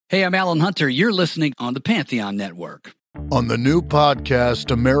Hey, I'm Alan Hunter. You're listening on the Pantheon Network. On the new podcast,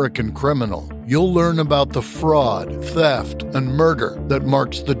 American Criminal, you'll learn about the fraud, theft, and murder that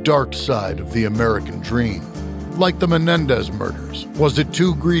marks the dark side of the American dream. Like the Menendez murders. Was it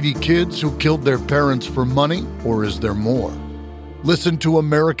two greedy kids who killed their parents for money, or is there more? Listen to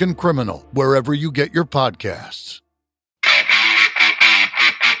American Criminal wherever you get your podcasts.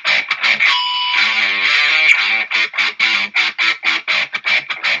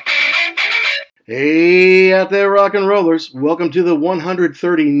 Hey out there, rock and rollers. Welcome to the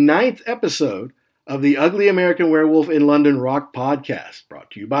 139th episode of the Ugly American Werewolf in London Rock Podcast,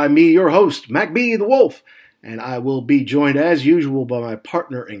 brought to you by me, your host, Mac B. the Wolf, and I will be joined as usual by my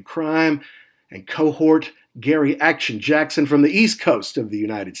partner in crime and cohort, Gary Action Jackson from the East Coast of the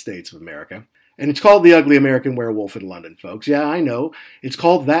United States of America. And it's called the Ugly American Werewolf in London, folks. Yeah, I know. It's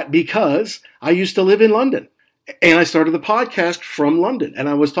called that because I used to live in London. And I started the podcast from London, and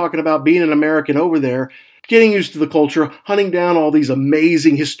I was talking about being an American over there, getting used to the culture, hunting down all these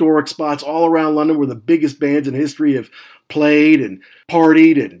amazing historic spots all around London where the biggest bands in history have played and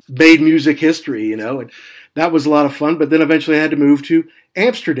partied and made music history, and that was a lot of fun. But then eventually I had to move to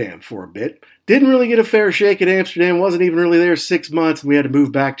Amsterdam for a bit. Didn't really get a fair shake at Amsterdam, wasn't even really there 6 months, and we had to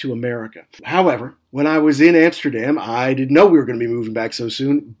move back to America. However, when I was in Amsterdam, I didn't know we were going to be moving back so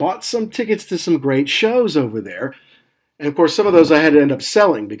soon, bought some tickets to some great shows over there. And of course, some of those I had to end up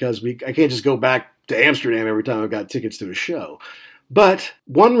selling because I can't just go back to Amsterdam every time I've got tickets to a show. But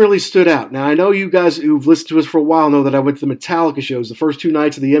one really stood out. Now, I know you guys who've listened to us for a while know that I went to the Metallica shows the first two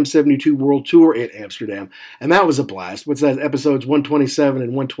nights of the M72 World Tour in Amsterdam, and that was a blast. What's that? Episodes 127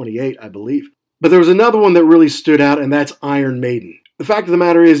 and 128, I believe. But there was another one that really stood out, and that's Iron Maiden. The fact of the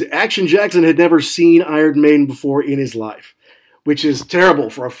matter is, Action Jackson had never seen Iron Maiden before in his life, which is terrible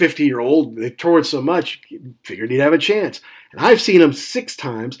for a 50-year-old. They've toured so much, figured he'd have a chance. And I've seen him 6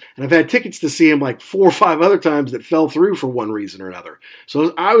 times, and I've had tickets to see him like 4 or 5 other times that fell through for one reason or another.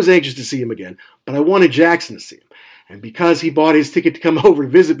 So I was anxious to see him again, but I wanted Jackson to see him. And because he bought his ticket to come over to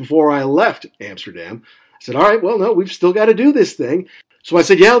visit before I left Amsterdam, I said, all right, well, no, we've still got to do this thing. So I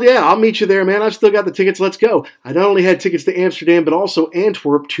said, yeah, I'll meet you there, man. I've still got the tickets. Let's go. I not only had tickets to Amsterdam, but also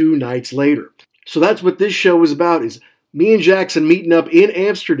Antwerp 2 nights later. So that's what this show was about, is me and Jackson meeting up in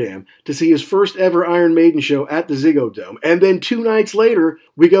Amsterdam to see his first ever Iron Maiden show at the Ziggo Dome. And then 2 nights later,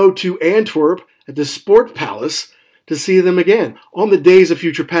 we go to Antwerp at the Sport Palace to see them again on the Days of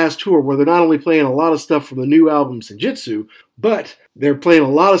Future Past tour, where they're not only playing a lot of stuff from the new album Senjutsu, but they're playing a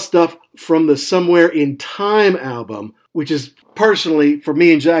lot of stuff from the Somewhere in Time album, which is personally, for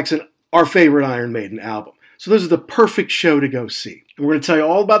me and Jackson, our favorite Iron Maiden album. So this is the perfect show to go see. And we're going to tell you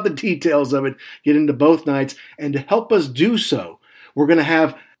all about the details of it, get into both nights, and to help us do so, we're going to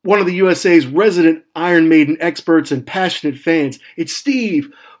have one of the USA's resident Iron Maiden experts and passionate fans. It's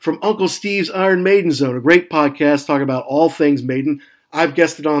Steve from Uncle Steve's Iron Maiden Zone, a great podcast talking about all things Maiden. I've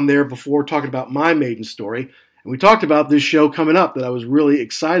guested on there before talking about my Maiden story, and we talked about this show coming up that I was really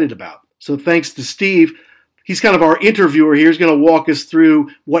excited about. So thanks to Steve. He's kind of our interviewer here. He's going to walk us through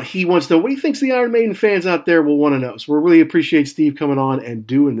what he wants to know, what he thinks the Iron Maiden fans out there will want to know. So we really appreciate Steve coming on and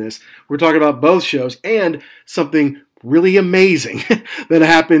doing this. We're talking about both shows and something really amazing that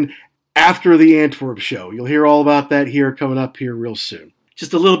happened after the Antwerp show. You'll hear all about that here coming up here real soon.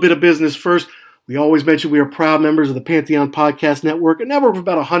 Just a little bit of business first. We always mention we are proud members of the Pantheon Podcast Network, a network of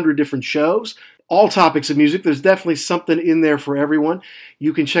about 100 different shows. All topics of music. There's definitely something in there for everyone.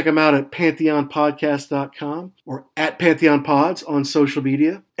 You can check them out at pantheonpodcast.com or at pantheonpods on social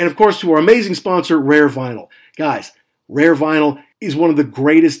media. And of course, to our amazing sponsor, Rare Vinyl. Guys, Rare Vinyl is one of the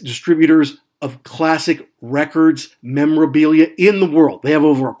greatest distributors of classic records, memorabilia in the world. They have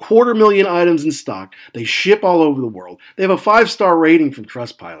over 250,000 items in stock. They ship all over the world. They have a 5-star rating from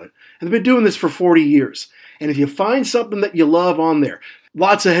Trustpilot. And they've been doing this for 40 years. And if you find something that you love on there,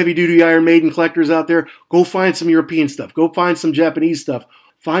 lots of heavy-duty Iron Maiden collectors out there, go find some European stuff. Go find some Japanese stuff.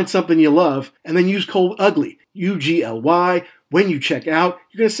 Find something you love, and then use code UGLY, UGLY. When you check out,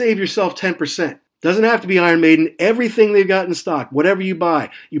 you're going to save yourself 10%. Doesn't have to be Iron Maiden. Everything they've got in stock, whatever you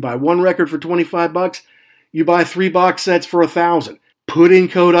buy. You buy one record for $25, you buy 3 box sets for $1,000. Put in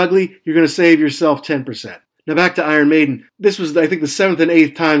code UGLY, you're going to save yourself 10%. Now back to Iron Maiden. This was, I think, the 7th and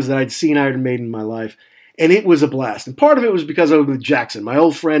 8th times that I'd seen Iron Maiden in my life. And it was a blast. And part of it was because I was with Jackson, my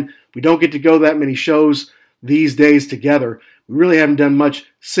old friend. We don't get to go that many shows these days together. We really haven't done much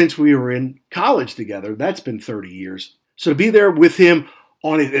since we were in college together. That's been 30 years. So to be there with him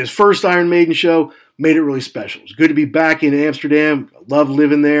on his first Iron Maiden show made it really special. It was good to be back in Amsterdam. I love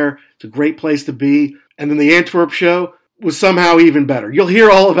living there. It's a great place to be. And then the Antwerp show was somehow even better. You'll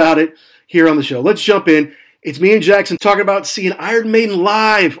hear all about it here on the show. Let's jump in. It's me and Jackson talking about seeing Iron Maiden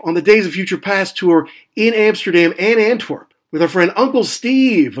live on the Days of Future Past tour in Amsterdam and Antwerp with our friend Uncle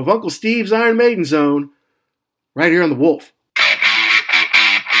Steve of Uncle Steve's Iron Maiden Zone right here on The Wolf.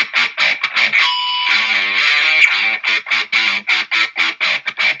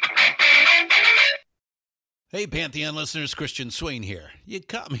 Hey, Pantheon listeners, Christian Swain here. You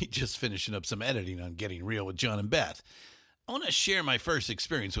caught me just finishing up some editing on Getting Real with John and Beth. I want to share my first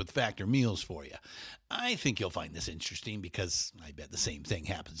experience with Factor Meals for you. I think you'll find this interesting because I bet the same thing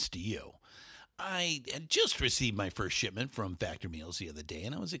happens to you. I had just received my first shipment from Factor Meals the other day,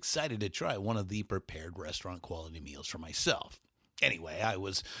 and I was excited to try one of the prepared restaurant quality meals for myself. Anyway, I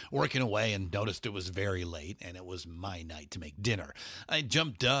was working away and noticed it was very late, and it was my night to make dinner. I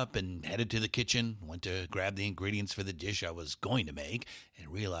jumped up and headed to the kitchen, went to grab the ingredients for the dish I was going to make,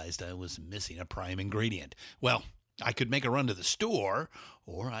 and realized I was missing a prime ingredient. Well, I could make a run to the store,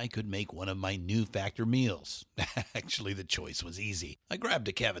 or I could make one of my new Factor meals. Actually, the choice was easy. I grabbed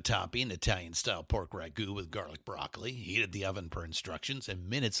a cavatappi, an Italian-style pork ragu with garlic broccoli, heated the oven per instructions, and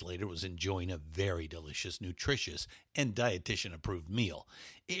minutes later was enjoying a very delicious, nutritious, and dietitian-approved meal.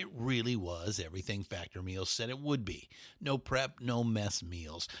 It really was everything Factor Meals said it would be. No prep, no mess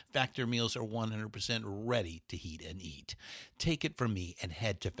meals. Factor Meals are 100% ready to heat and eat. Take it from me and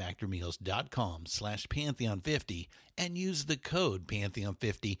head to factormeals.com/Pantheon50 and use the code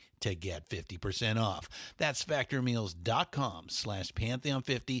Pantheon50 to get 50% off. That's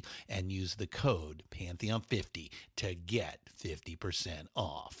factormeals.com/Pantheon50 and use the code Pantheon50 to get 50%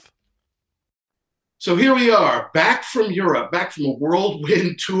 off. So here we are, back from Europe, back from a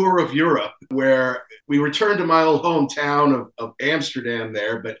whirlwind tour of Europe, where we returned to my old hometown of Amsterdam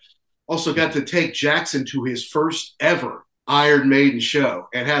there, but also got to take Jackson to his first ever Iron Maiden show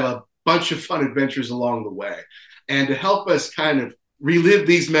and have a bunch of fun adventures along the way. And to help us kind of relive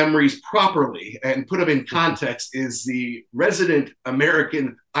these memories properly and put them in context is the resident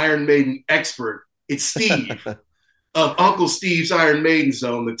American Iron Maiden expert. It's Steve of Uncle Steve's Iron Maiden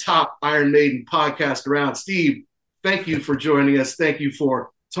Zone, the top Iron Maiden podcast around. Steve, thank you for joining us. Thank you for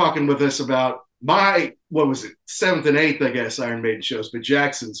talking with us about my, 7th and 8th, I guess, Iron Maiden shows, but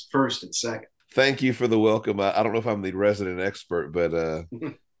Jackson's first and second. Thank you for the welcome. I don't know if I'm the resident expert, but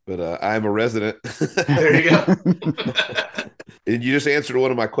I'm a resident. There you go. And you just answered one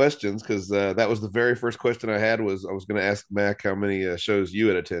of my questions, because that was the very first question I had. I was going to ask Mac how many shows you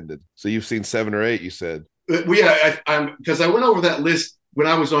had attended. So you've seen 7 or 8, you said. Yeah, because I went over that list when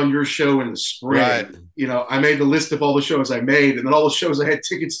I was on your show in the spring. Right. You know, I made the list of all the shows I made, and then all the shows I had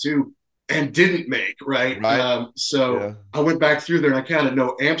tickets to and didn't make. Right. So I went back through there and I counted.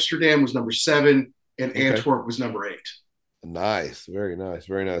 No, Amsterdam was number 7, and Antwerp was number 8. Nice. Very nice.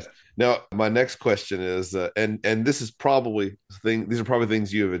 Very nice. Now, my next question is, and this is probably these are probably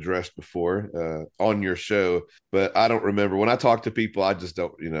things you have addressed before on your show, but I don't remember. When I talk to people, I just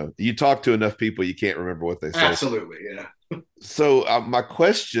don't, you talk to enough people, you can't remember what they say. Absolutely. Yeah. So my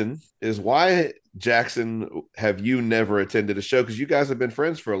question is, why, Jackson, have you never attended a show? Because you guys have been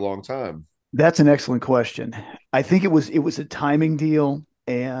friends for a long time. That's an excellent question. I think it was a timing deal.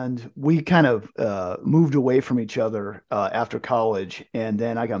 And we kind of moved away from each other after college. And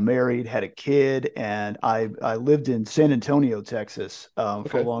then I got married, had a kid, and I lived in San Antonio, Texas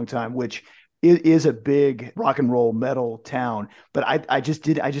for a long time, which is a big rock and roll metal town. But I just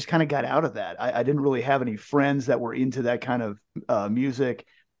kind of got out of that. I didn't really have any friends that were into that kind of music.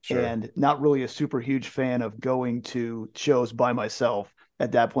 Sure. And not really a super huge fan of going to shows by myself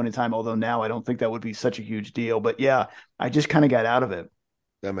at that point in time. Although now I don't think that would be such a huge deal. But yeah, I just kind of got out of it.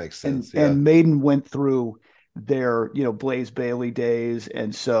 That makes sense. And Maiden went through their, Blaze Bayley days.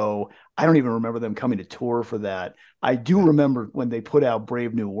 And so I don't even remember them coming to tour for that. I do remember when they put out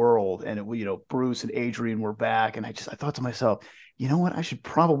Brave New World, and Bruce and Adrian were back. And I thought to myself, you know what? I should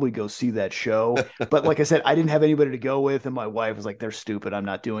probably go see that show. But like I said, I didn't have anybody to go with. And my wife was like, they're stupid. I'm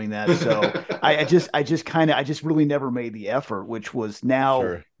not doing that. So I just really never made the effort, which was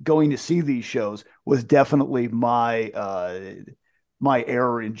now going to see these shows was definitely my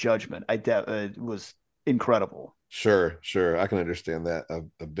error in judgment. It was incredible. Sure. I can understand that.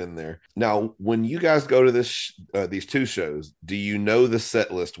 I've been there. Now, when you guys go to these 2 shows, do you know the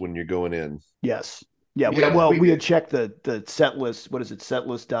set list when you're going in? Yes. Yeah. We had checked the set list. What is it?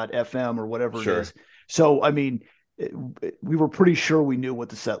 Setlist.fm or whatever it is. So, I mean, we were pretty sure we knew what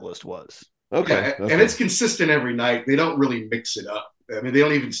the set list was. Okay. And it's consistent every night. They don't really mix it up. I mean, they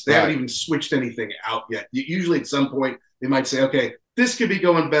haven't even switched anything out yet. Usually at some point they might say, okay, this could be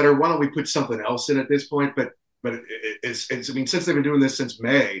going better. Why don't we put something else in at this point? But it's I mean, since they've been doing this since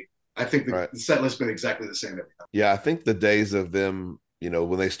May, I think the set list's been exactly the same every time. Yeah, I think the days of them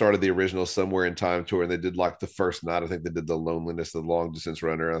when they started the original Somewhere in Time tour and they did like the first night, I think they did the Loneliness of the Long Distance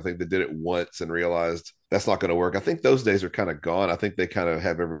Runner. I think they did it once and realized that's not going to work. I think those days are kind of gone. I think they kind of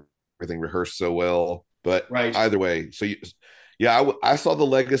have everything rehearsed so well. But Right. either way, I saw the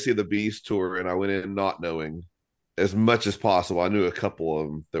Legacy of the Beast tour and I went in not knowing as much as possible. I knew a couple of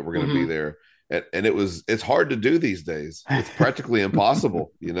them that were going to be there. And it's hard to do these days. It's practically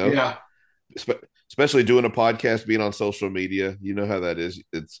impossible, Yeah. Especially doing a podcast, being on social media. You know how that is.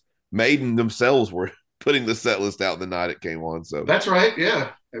 It's Maiden themselves were putting the set list out the night it came on. So That's right.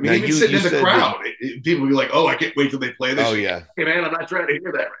 Yeah. I mean, Now, even sitting in the crowd, people be like, "Oh, I can't wait till they play this." Oh, yeah. Hey, man, I'm not trying to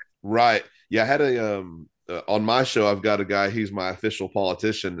hear that. Right. Yeah, I had on my show, I've got a guy, he's my official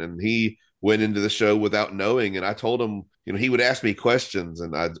politician, and he went into the show without knowing. And I told him, he would ask me questions.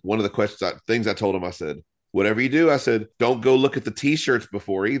 And one of the things I told him, I said, whatever you do, I said, don't go look at the t-shirts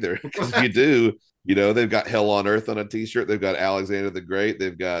before either. Because if you do, they've got Hell on Earth on a t-shirt. They've got Alexander the Great.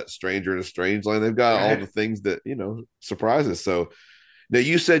 They've got Stranger in a Strange Land. They've got all the things that, surprises. So now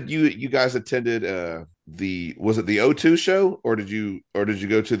you said you guys attended was it the O2 show or did you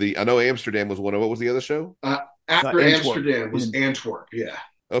go to I know Amsterdam was one of, what was the other show? After Antwerp. Amsterdam was Antwerp. Yeah.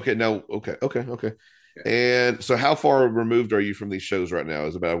 Okay. No. Okay. Yeah. And so how far removed are you from these shows right now?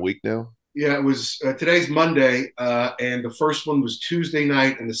 Is it about a week now? Yeah, it was today's Monday, and the first one was Tuesday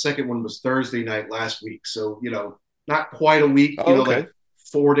night, and the second one was Thursday night last week. So, not quite a week, like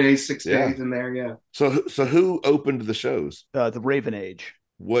 4 days, 6 days in there. Yeah. So who opened the shows? The Raven Age.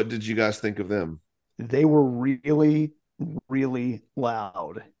 What did you guys think of them? They were really, really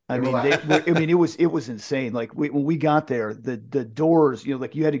loud. It was insane. Like when we got there, the doors,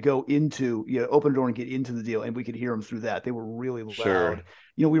 like you had to go into, open the door and get into the deal, and we could hear them through that. They were really loud. Sure.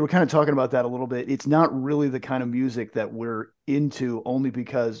 We were kind of talking about that a little bit. It's not really the kind of music that we're into, only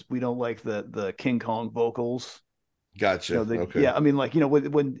because we don't like the King Kong vocals. Gotcha. Okay. Yeah,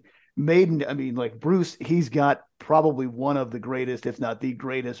 when Maiden, Bruce, he's got probably one of the greatest, if not the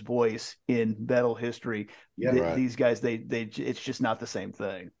greatest voice in metal history. Yeah, These guys, it's just not the same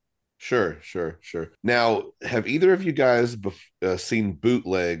thing. Sure. Now, have either of you guys seen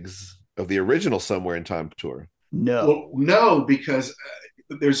bootlegs of the original Somewhere in Time tour? No. Well, no, because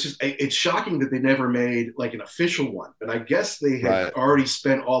it's shocking that they never made like an official one. But I guess they had already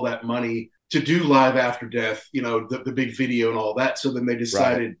spent all that money to do Live After Death, the big video and all that. So then they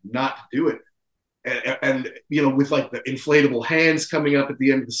decided not to do it. And with like the inflatable hands coming up at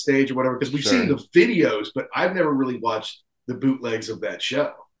the end of the stage or whatever, because we've seen the videos, but I've never really watched the bootlegs of that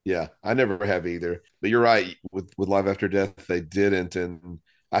show. Yeah, I never have either. But you're right. With Live After Death, they didn't. And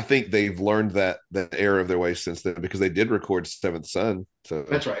I think they've learned that error of their ways since then, because they did record Seventh Son. So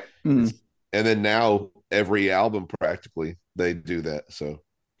that's right. And then now every album practically they do that. So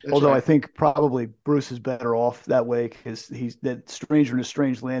I think probably Bruce is better off that way, because that Stranger in a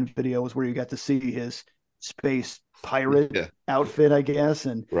Strange Land video is where you got to see his space pirate outfit, I guess.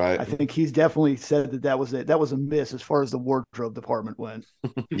 And I think he's definitely said that was it. That was a miss as far as the wardrobe department went.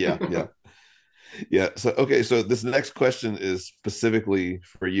 Yeah. So this next question is specifically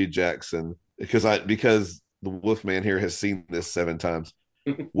for you, Jackson, because the Wolfman here has seen this 7 times.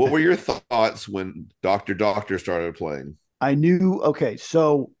 What were your thoughts when Dr. Doctor started playing? I knew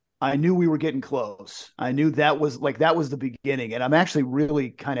we were getting close. I knew that was the beginning. And I'm actually really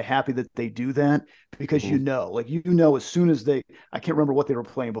kind of happy that they do that, because as soon as I can't remember what they were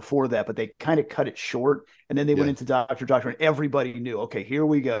playing before that, but they kind of cut it short. And then they went into Dr. Doctor, and everybody knew, okay, here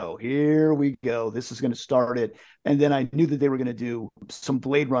we go. This is going to start it. And then I knew that they were going to do some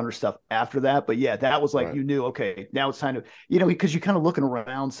Blade Runner stuff after that. But yeah, that was like, you knew, okay, now it's time to, because you're kind of looking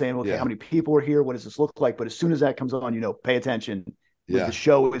around saying, okay, how many people are here? What does this look like? But as soon as that comes on, pay attention. The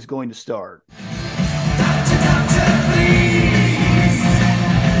show is going to start. Doctor, doctor, please.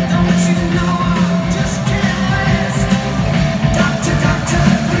 Don't you know I just can't rest? Doctor, doctor,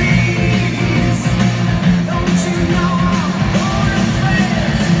 please. Don't you know I'm going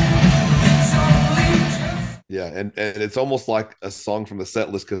fast? It's only just... Yeah, and it's almost like a song from the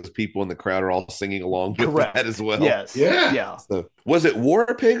set list, because people in the crowd are all singing along with that as well. Yes. Yeah. So, was it War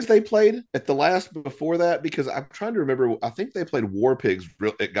Pigs they played at the last before that? Because I'm trying to remember. I think they played War Pigs.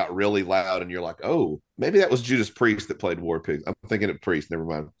 It got really loud, and you're like, oh, maybe that was Judas Priest that played War Pigs. I'm thinking of Priest. Never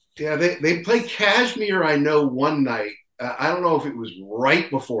mind. Yeah, they played Kashmir, I know, one night. I don't know if it was right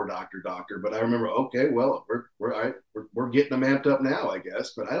before Dr. Doctor, but I remember, okay, well, we're getting them amped up now, I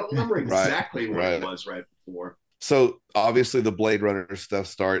guess. But I don't remember exactly what it was right before. So obviously the Blade Runner stuff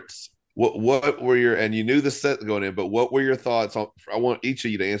starts. What were your, and you knew the set going in, but what were your thoughts on, I want each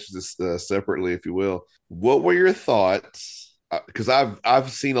of you to answer this separately, if you will. What were your thoughts because I've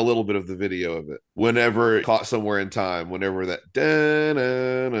seen a little bit of the video of it. Whenever Caught Somewhere in Time, whenever that,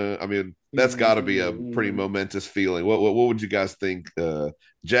 I mean, that's got to be a pretty momentous feeling. What would you guys think?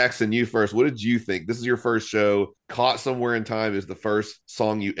 Jackson, you first. What did you think? This is your first show. Caught Somewhere in Time is the first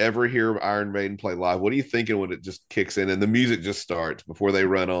song you ever hear Iron Maiden play live. What are you thinking when it just kicks in and the music just starts before they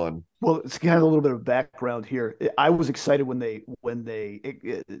run on? Well, it's kind of a little bit of background here. I was excited when they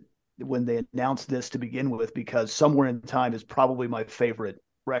announced this to begin with, because Somewhere in Time is probably my favorite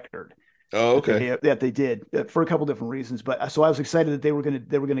record. Oh, okay. That they did for a couple different reasons, but so I was excited that they were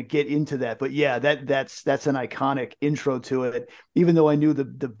gonna get into that. But yeah, that's an iconic intro to it. Even though I knew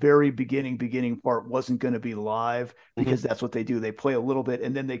the very beginning part wasn't going to be live, because that's what they do. They play a little bit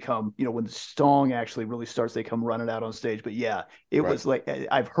and then they come, when the song actually really starts, they come running out on stage. But yeah, it was like,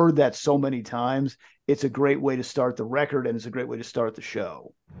 I've heard that so many times. It's a great way to start the record, and it's a great way to start the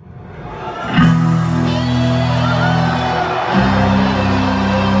show.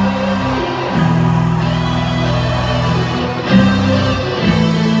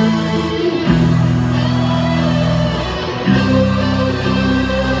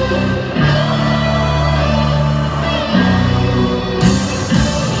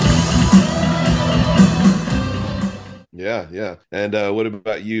 Yeah. And what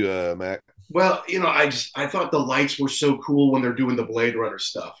about you, Mac? Well, I thought the lights were so cool when they're doing the Blade Runner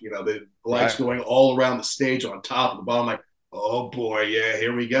stuff. The lights going all around the stage on top and the bottom. Like, oh boy, yeah,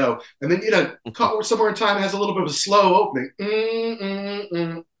 here we go. And then Caught Somewhere in Time has a little bit of a slow opening,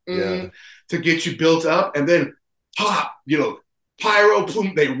 to get you built up, and then pop, pyro,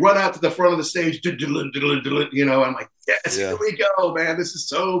 boom, they run out to the front of the stage, I'm like, yes, here we go, man. This is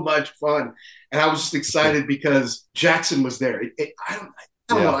so much fun. And I was just excited because Jackson was there. I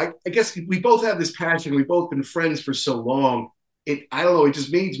don't know. I guess we both have this passion. We've both been friends for so long. I don't know. It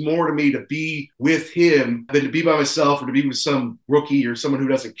just means more to me to be with him than to be by myself or to be with some rookie or someone who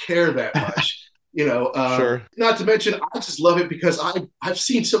doesn't care that much. Sure. Not to mention, I just love it because I've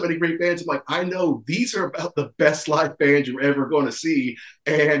seen so many great bands. I'm like, I know these are about the best live band you're ever going to see.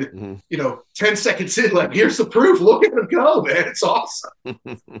 And, 10 seconds in, like, here's the proof. Look at them go, man. It's awesome.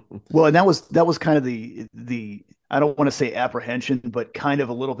 Well, and that was kind of the I don't want to say apprehension, but kind of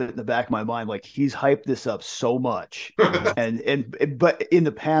a little bit in the back of my mind, like, he's hyped this up so much. But in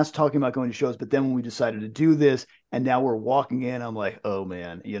the past, talking about going to shows, but then when we decided to do this and now we're walking in, I'm like, oh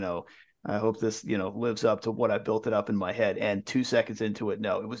man, I hope this, lives up to what I built it up in my head. And 2 seconds into it,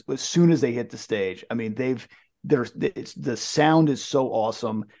 no, it was as soon as they hit the stage. I mean, the sound is so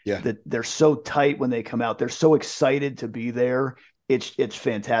awesome. Yeah. That they're so tight when they come out. They're so excited to be there. It's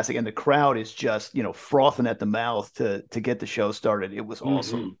fantastic. And the crowd is just, frothing at the mouth to get the show started. It was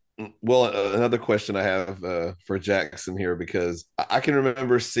awesome. Well, another question I have for Jackson here, because I can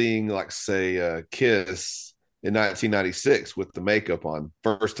remember seeing, like, say, Kiss in 1996 with the makeup on.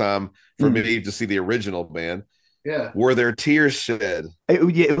 First time for me to see the original band. Yeah. Were there tears shed?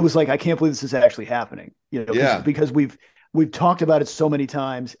 It was like, I can't believe this is actually happening. Because we've talked about it so many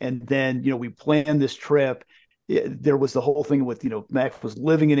times, and then we planned this trip. There was the whole thing with Mac was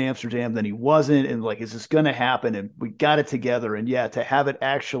living in Amsterdam, then he wasn't, and like, is this going to happen? And we got it together, and to have it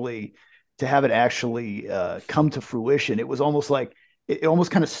actually come to fruition, it was almost like it almost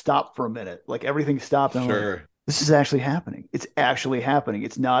kind of stopped for a minute, like everything stopped. And sure. Like, this is actually happening. It's actually happening.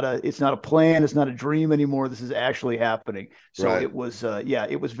 It's not a plan. It's not a dream anymore. This is actually happening. So right. It was,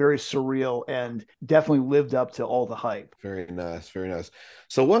 it was very surreal and definitely lived up to all the hype. Very nice. Very nice.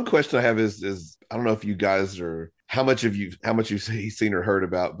 So one question I have is I don't know if you guys are, how much you've seen or heard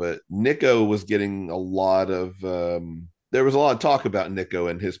about, but Nico was getting a lot of, there was a lot of talk about Nico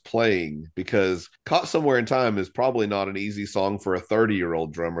and his playing, because Caught Somewhere in Time is probably not an easy song for a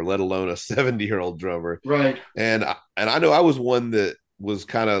 30-year-old drummer, let alone a 70-year-old drummer. Right. And I know I was one that was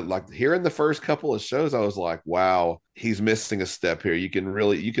kind of like, hearing the first couple of shows, I was like, wow, he's missing a step here. You can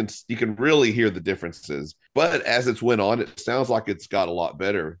really hear the differences. But as it's went on, it sounds like it's got a lot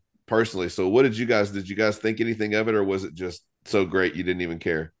better personally. So what did you guys think anything of it, or was it just so great you didn't even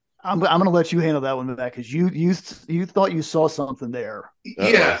care? I'm going to let you handle that one, Matt, because you thought you saw something there.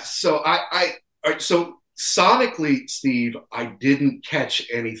 Yeah. So so sonically, Steve, I didn't catch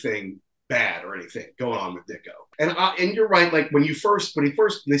anything bad or anything going on with Nico. And you're right. Like when they first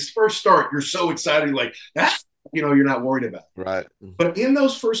start, you're so excited, you're like, you're not worried about it. Right. But in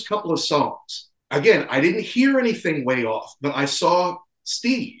those first couple of songs, again, I didn't hear anything way off, but I saw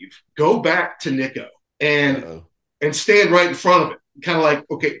Steve go back to Nico and stand right in front of it. Kind of like,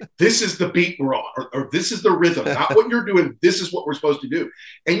 okay, this is the beat we're on, or this is the rhythm, not what you're doing. This is what we're supposed to do.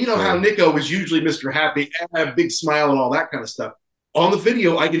 And you know how Nico was usually Mr. Happy, big smile and all that kind of stuff. on the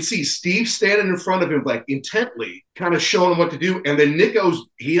video, I can see Steve standing in front of him, like intently, kind of showing him what to do. And then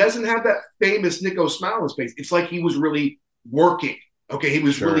he doesn't have that famous Nico smile on his face. It's like he was really working. Okay. He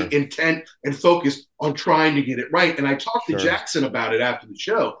was Sure. really intent and focused on trying to get it right. And I talked to Sure. Jackson about it after the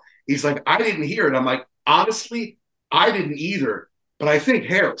show. He's like, I didn't hear it. I'm like, honestly, I didn't either, but I think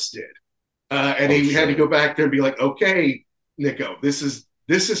Harris did. And he had to go back there and be like, okay, Nico, this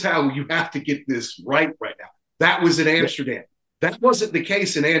is how you have to get this right now. That was in Amsterdam. That wasn't the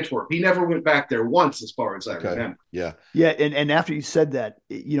case in Antwerp. He never went back there once, as far as I remember. Yeah. Yeah, and after you said that,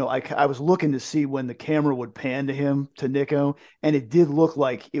 I was looking to see when the camera would pan to him, to Nico, and it did look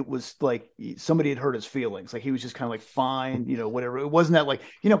like it was like somebody had hurt his feelings. Like he was just kind of like, fine, whatever. It wasn't that like,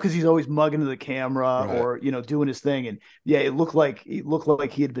 because he's always mugging to the camera or, doing his thing. And yeah, it looked like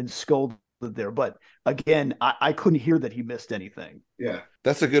he had been scolded there. But again, I couldn't hear that he missed anything. Yeah.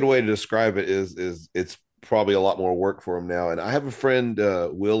 That's a good way to describe it. Is it's probably a lot more work for him now. And I have a friend,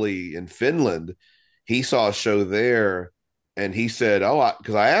 Willie, in Finland. He saw a show there, and he said,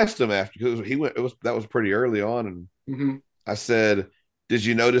 because I asked him after, because that was pretty early on, and I said, did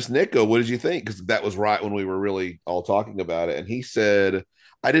you notice Nico? What did you think? Because that was right when we were really all talking about it. And he said,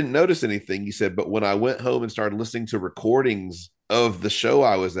 I didn't notice anything. He said, but when I went home and started listening to recordings of the show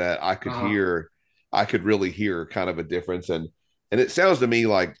I was at, I could really hear kind of a difference. And it sounds to me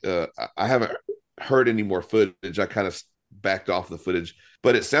like I haven't heard any more footage. I kind of backed off the footage,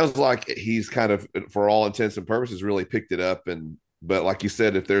 but it sounds like he's kind of, for all intents and purposes, really picked it up. But like you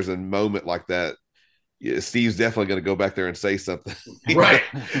said, if there's a moment like that, Steve's definitely going to go back there and say something. Right.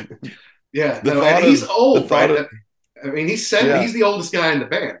 Yeah. And he's old, right? I mean, he's 70. He's the oldest guy in the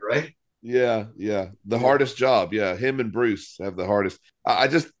band, right? Yeah. The hardest job. Yeah. Him and Bruce have the hardest.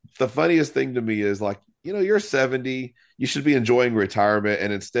 The funniest thing to me is like, you're 70, you should be enjoying retirement.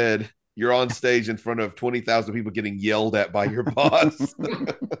 And instead you're on stage in front of 20,000 people getting yelled at by your boss.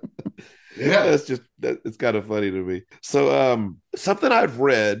 Yeah. It's kind of funny to me. So something I've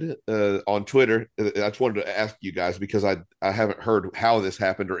read on Twitter, I just wanted to ask you guys, because I haven't heard how this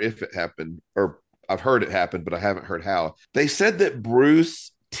happened or if it happened, or I've heard it happened, but I haven't heard how. They said that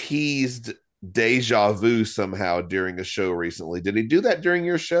Bruce teased Deja Vu somehow during a show recently. Did he do that during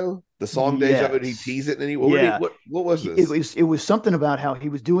your show? The song Deja Vu, did he tease it in any way? Yeah. What was this? It was something about how he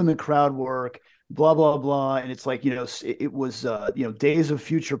was doing the crowd work, blah blah blah, and it's like, it was days of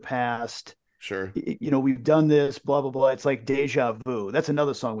future past. Sure. We've done this, blah blah blah. It's like Deja Vu. That's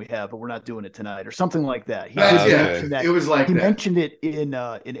another song we have, but we're not doing it tonight, or something like that. He mentioned that. It was like he mentioned it in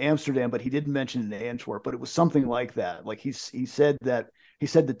Amsterdam, but he didn't mention it in Antwerp. But it was something like that. Like he said that. He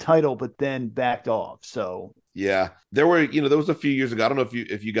said the title, but then backed off. So yeah, there was a few years ago. I don't know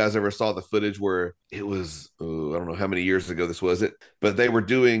if you guys ever saw the footage where it was. I don't know how many years ago this was it, but they were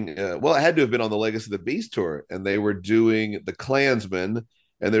doing. It had to have been on the Legacy of the Beast tour, and they were doing the Klansman.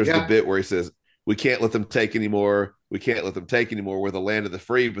 And there's the bit where he says, "We can't let them take anymore. We can't let them take anymore. We're the land of the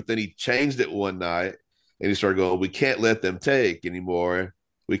free." But then he changed it one night, and he started going, "We can't let them take anymore.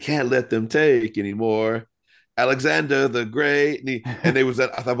 We can't let them take anymore. Alexander the Great." And it was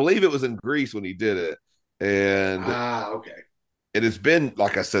I believe it was in Greece when he did it. And okay. It has been,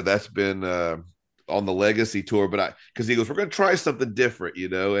 like I said, that's been on the Legacy tour, but because he goes, we're going to try something different,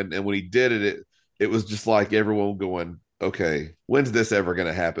 and when he did it was just like everyone going, okay, when's this ever going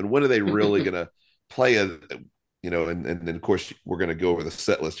to happen? When are they really going to play and then of course we're going to go over the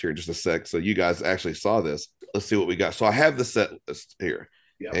set list here in just a sec. So you guys actually saw this. Let's see what we got. So I have the set list here,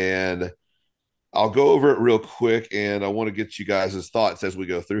 and I'll go over it real quick, and I want to get you guys' thoughts as we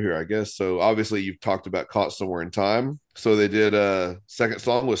go through here, I guess. So obviously you've talked about Caught Somewhere in Time. So they did a second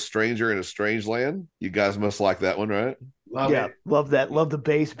song with Stranger in a Strange Land. You guys must like that one, right? Love it. Love that. Love the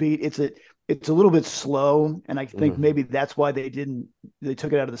bass beat. It's a little bit slow, and I think maybe that's why they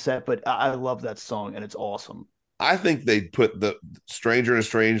took it out of the set, but I love that song, and it's awesome. I think they put the Stranger in a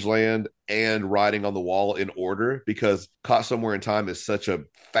Strange Land and Riding on the Wall in order, because Caught Somewhere in Time is such a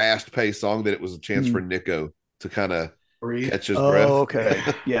fast-paced song that it was a chance for Nico to kind of catch his breath. Oh, okay.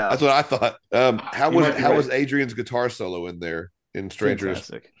 Yeah. That's what I thought. How was Adrian's guitar solo in there in Stranger?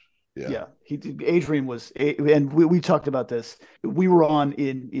 Fantastic. Yeah. Adrian was, and we talked about this. We were on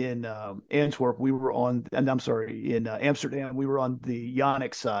in Antwerp. We were on, and I'm sorry, in Amsterdam. We were on the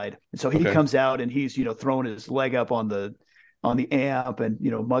Yannick side, and so he comes out and he's throwing his leg up on the amp and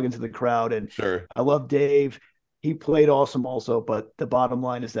mugging to the crowd. And sure, I love Dave. He played awesome also, but the bottom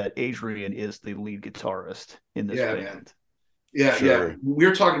line is that Adrian is the lead guitarist in this band. Man. Yeah, sure. yeah. We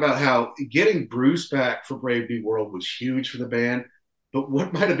were talking about how getting Bruce back for Brave New World was huge for the band. But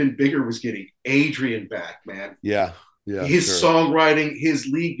what might have been bigger was getting Adrian back, man. Yeah. His songwriting, his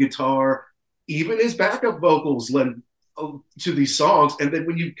lead guitar, even his backup vocals lend to these songs. And then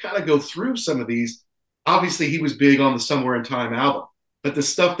when you kind of go through some of these, obviously he was big on the Somewhere in Time album, but the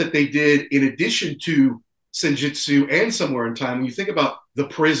stuff that they did in addition to Senjutsu and Somewhere in Time, when you think about The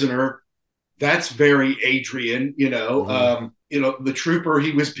Prisoner, that's very Adrian, The Trooper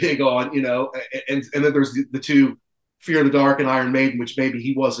he was big on, and then there's the two, Fear of the Dark and Iron Maiden, which maybe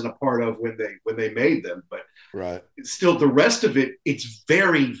he wasn't a part of when they made them, but right. Still the rest of it, it's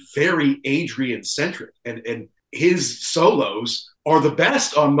very, very Adrian centric, and his solos are the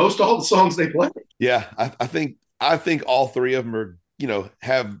best on most all the songs they play. Yeah, I think all three of them are,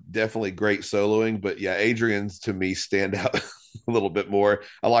 have definitely great soloing, but yeah, Adrian's to me stand out a little bit more.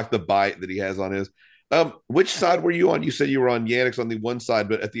 I like the bite that he has on his. Which side were you on? You said you were on Yannick's on the one side,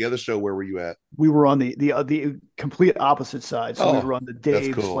 but at the other show, where were you at? We were on the complete opposite side. So we were on the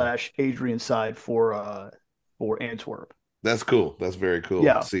Dave cool. / Adrian side for Antwerp. That's cool. That's very cool.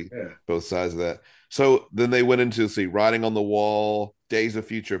 Yeah. To see both sides of that. So then they went into Writing on the Wall, Days of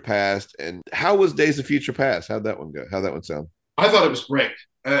Future Past. And how was Days of Future Past? How'd that one go? How'd that one sound? I thought it was great.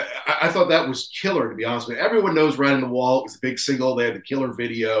 I thought that was killer, to be honest with you. Everyone knows Writing on the Wall. It was the big single. They had the killer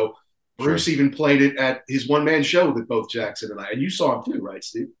video. Bruce even played it at his one-man show with both Jackson and I. And you saw him too, right,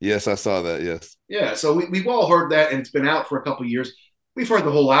 Steve? Yes, I saw that, yes. Yeah, so we've all heard that, and it's been out for a couple of years. We've heard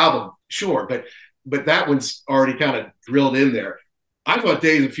the whole album, sure, but that one's already kind of drilled in there. I thought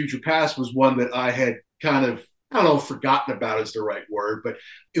Days of Future Past was one that I had kind of, I don't know if forgotten about is the right word, but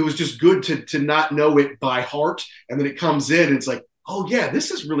it was just good to not know it by heart. And then it comes in and it's like, oh yeah, this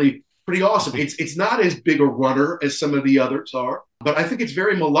is really pretty awesome. It's not as big a runner as some of the others are, but I think it's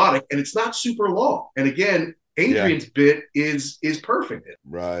very melodic and it's not super long. And again, Adrian's bit is perfect.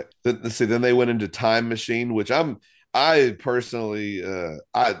 Right. Let's see. Then they went into Time Machine, which I personally,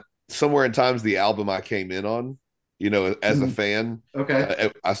 Somewhere in Time's the album I came in on, as a fan.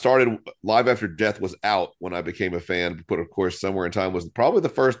 Okay. I started Live After Death was out when I became a fan, but of course, Somewhere in Time was probably the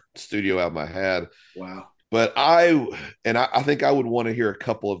first studio album I had. Wow. But I think I would want to hear a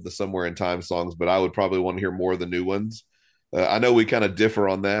couple of the Somewhere in Time songs, but I would probably want to hear more of the new ones. I know we kind of differ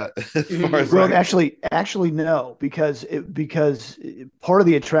on that. Actually, no, because part of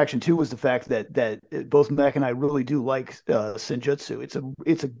the attraction too was the fact that both Mac and I really do like Senjutsu.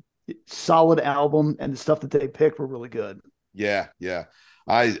 It's a solid album, and the stuff that they picked were really good. Yeah.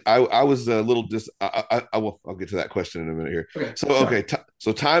 I was a little I'll get to that question in a minute here. Okay.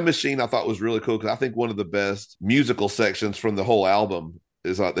 So Time Machine I thought was really cool because I think one of the best musical sections from the whole album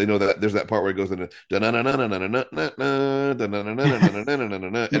is they know that there's that part where it goes into and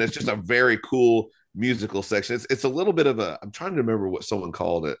it's just a very cool musical section. It's a little bit of I'm trying to remember what someone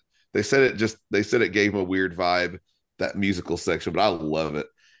called it. They said it gave them a weird vibe, that musical section, but I love it.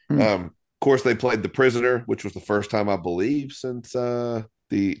 Of course, they played The Prisoner, which was the first time I believe since the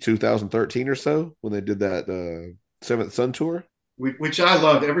 2013 or so when they did that Seventh Sun tour, which I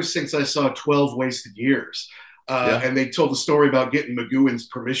loved ever since I saw 12 Wasted Years. And they told the story about getting McGowan's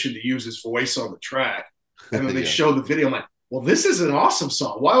permission to use his voice on the track. And then they showed the video. I'm like, well, this is an awesome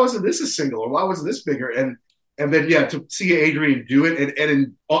song. Why wasn't this a single? Or why wasn't this bigger? And then, to see Adrian do it.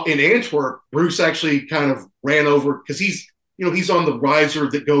 And in Antwerp, Bruce actually kind of ran over because he's on the riser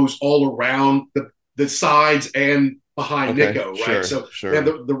that goes all around the sides and behind Nico, right? Sure. Yeah,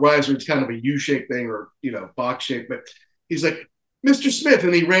 the riser is kind of a U-shaped thing or, box shape. But he's like, Mr. Smith.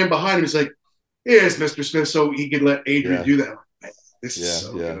 And he ran behind him. He's like, yes, Mr. Smith, so he could let Adrian do that. Man, this is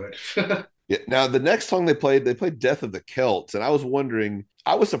so good. Yeah. Now, the next song they played Death of the Celts, and I was wondering,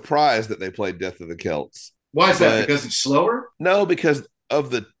 I was surprised that they played Death of the Celts. Why is that? Because it's slower? No, because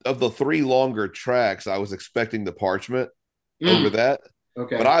of the three longer tracks, I was expecting the Parchment over that.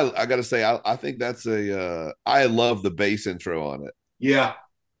 Okay. But I got to say, I think that's I love the bass intro on it. Yeah.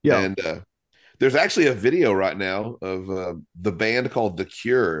 And there's actually a video right now of the band called The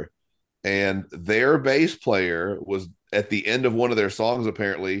Cure. And their bass player was at the end of one of their songs,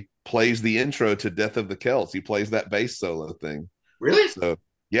 apparently, plays the intro to Death of the Celts. He plays that bass solo thing. Really? So,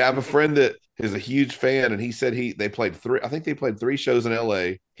 yeah, I have a friend that is a huge fan, and he said they played three shows in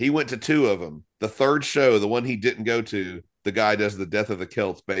LA. He went to two of them. The third show, the one he didn't go to, the guy does the Death of the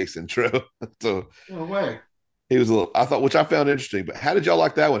Celts bass intro. So, no way. He was which I found interesting. But how did y'all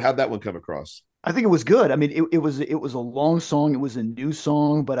like that one? How'd that one come across? I think it was good. I mean, it was a long song. It was a new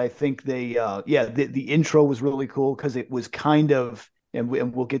song, but I think the intro was really cool because it was kind of, and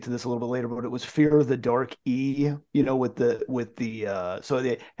we'll get to this a little bit later, but it was Fear of the Dark E, and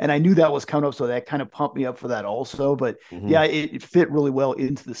I knew that was coming up, so that kind of pumped me up for that also. But it fit really well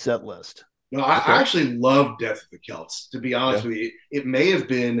into the set list. No, I actually love Death of the Celts, to be honest with you. It may have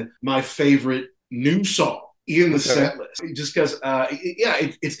been my favorite new song in the Okay. set list, just because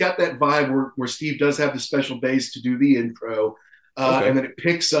it's got that vibe where Steve does have the special bass to do the intro, Okay. and then it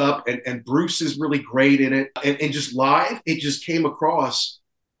picks up, and Bruce is really great in it, and just live it just came across,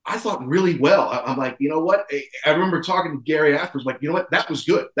 I thought, really well. I'm like, you know what, I remember talking to Gary afterwards, like, you know what, that was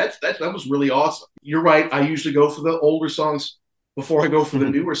good, that was really awesome. You're right, I usually go for the older songs before I go for the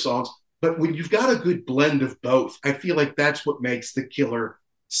newer songs, but when you've got a good blend of both, I feel like that's what makes the killer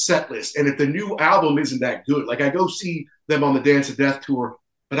set list. And if the new album isn't that good, like I go see them on the Dance of Death tour,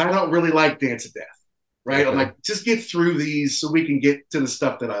 but I don't really like Dance of Death, right? Okay. I'm like, just get through these so we can get to the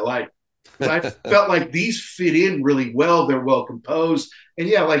stuff that I like. But I felt like these fit in really well. They're well composed. And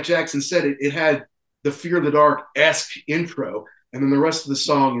yeah, like Jackson said, it had the Fear of the Dark-esque intro, and then the rest of the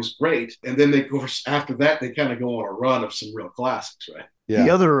song is great. And then they, of course, after that, they kind of go on a run of some real classics, right? Yeah.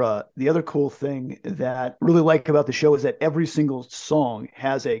 The other cool thing that I really like about the show is that every single song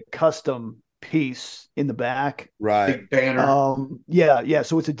has a custom piece in the back. Right. Big banner. Yeah.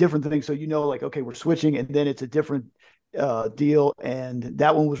 So it's a different thing. So like, okay, we're switching, and then it's a different deal. And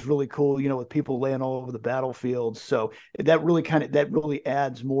that one was really cool, with people laying all over the battlefield. So that really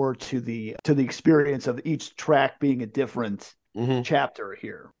adds more to the experience of each track being a different chapter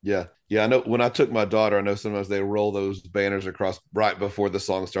here. Yeah. I know when I took my daughter, I know sometimes they roll those banners across right before the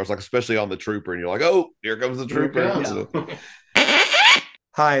song starts, like especially on the Trooper, and you're like, oh, here comes the Trooper.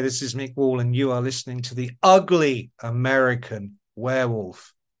 Hi, this is Mick Wall, and you are listening to the Ugly American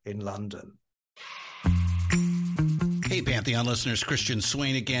Werewolf in London. Hey, Pantheon listeners, Christian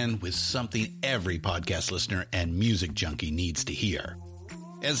Swain again with something every podcast listener and music junkie needs to hear.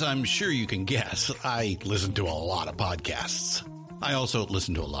 As I'm sure you can guess, I listen to a lot of podcasts. I also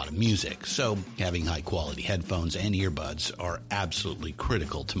listen to a lot of music, so having high-quality headphones and earbuds are absolutely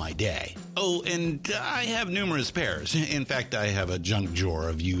critical to my day. Oh, and I have numerous pairs. In fact, I have a junk drawer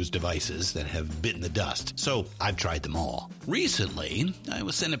of used devices that have bitten the dust, so I've tried them all. Recently, I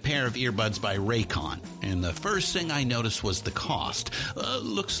was sent a pair of earbuds by Raycon, and the first thing I noticed was the cost.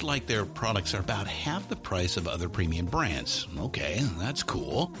 Looks like their products are about half the price of other premium brands. Okay, that's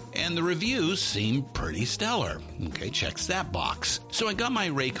cool. And the reviews seem pretty stellar. Okay, checks that box. So I got my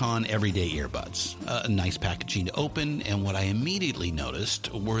Raycon everyday earbuds. A nice packaging to open, and what I immediately noticed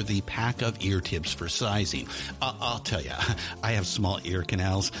were the pack of ear tips for sizing. I'll tell you, I have small ear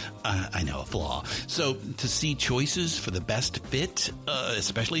canals. I know, a flaw. So to see choices for the best fit,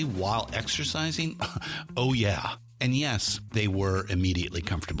 especially while exercising, oh yeah. And yes, they were immediately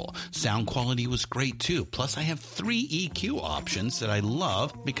comfortable. Sound quality was great too. Plus, I have 3 EQ options that I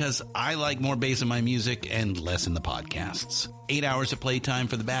love because I like more bass in my music and less in the podcasts. 8 hours of playtime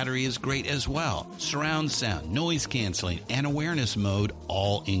for the battery is great as well. Surround sound, noise canceling, and awareness mode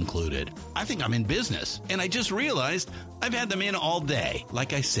all included. I think I'm in business. And I just realized I've had them in all day.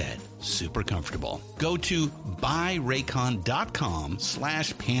 Like I said, super comfortable. Go to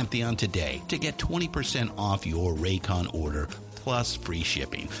buyraycon.com/Pantheon today to get 20% off your Raycon order plus free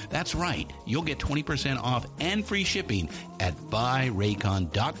shipping. That's right. You'll get 20% off and free shipping at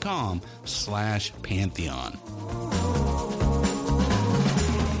buyraycon.com/Pantheon.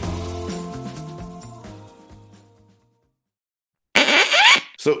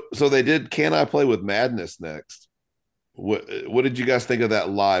 So they did Can I Play with Madness next? What did you guys think of that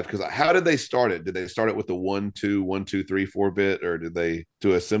live? Because how did they start it? Did they start it with the 1 2 1 2 3 4 bit, or did they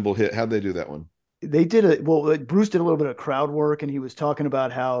do a cymbal hit? How'd they do that one? They did Bruce did a little bit of crowd work, and he was talking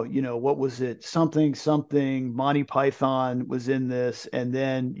about how, what was it? Something, Monty Python was in this. And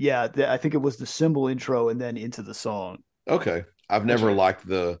then, I think it was the cymbal intro and then into the song. Okay. I've never liked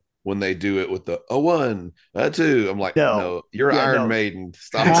when they do it with the a 1, a 2. I'm like, no, you're Iron Maiden.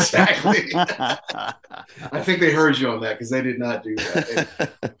 Stop. Exactly. I think they heard you on that because they did not do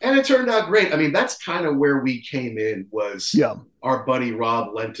that. And it turned out great. I mean, that's kind of where we came in, was our buddy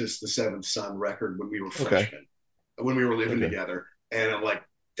Rob lent us the Seventh Son record when we were freshmen, when we were living together. And I'm like,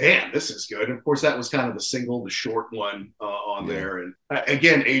 damn, this is good. And of course, that was kind of the single, the short one on there. And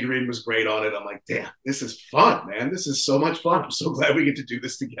again, Adrian was great on it. I'm like, damn, this is fun, man. This is so much fun. I'm so glad we get to do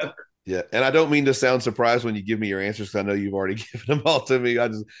this together. Yeah. And I don't mean to sound surprised when you give me your answers, because I know you've already given them all to me.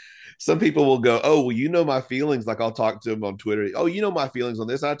 Some people will go, oh, well, my feelings. Like I'll talk to them on Twitter. Oh, my feelings on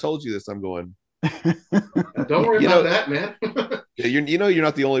this. I told you this. I'm going, don't worry about that, man. You're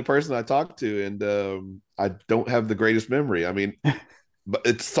not the only person I talk to. And I don't have the greatest memory. I mean, but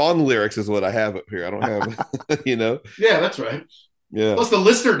it's song lyrics is what I have up here. I don't have, Yeah, that's right. Yeah. Plus, the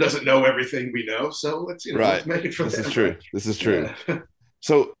listener doesn't know everything we know, so let's let's make it for this them. Is true. Right? This is true. Yeah.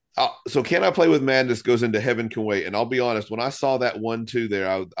 So Can I Play with Madness goes into Heaven Can Wait, and I'll be honest, when I saw that 1 2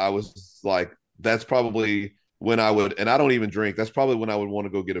 there, I was like, that's probably when I would, and I don't even drink. That's probably when I would want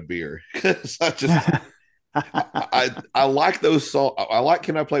to go get a beer. I like those songs. I like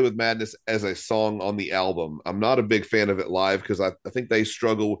 "Can I Play with Madness" as a song on the album. I'm not a big fan of it live because I think they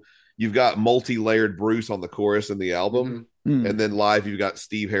struggle. You've got multi-layered Bruce on the chorus in the album, and then live you've got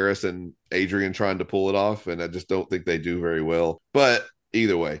Steve Harris and Adrian trying to pull it off, and I just don't think they do very well. But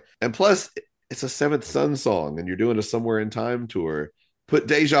either way, and plus it's a Seventh Son song, and you're doing a Somewhere in Time tour. Put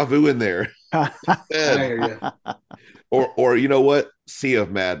Deja Vu in there. I hear you. Or you know what? Sea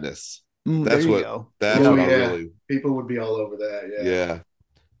of Madness. That's what go. that's Oh, what I yeah. really People would be all over that. Yeah. yeah.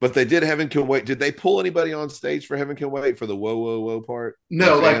 But they did Heaven Can Wait. Did they pull anybody on stage for Heaven Can Wait for the whoa whoa whoa part?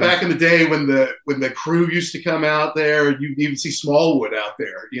 No, The like fans? back in the day when the crew used to come out there, you even see Smallwood out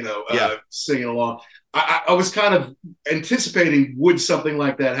there, Yeah. singing along. I was kind of anticipating would something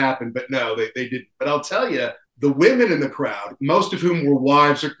like that happen, but no, they didn't. But I'll tell you, the women in the crowd, most of whom were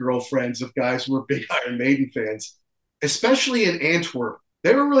wives or girlfriends of guys who were big Iron Maiden fans, especially in Antwerp,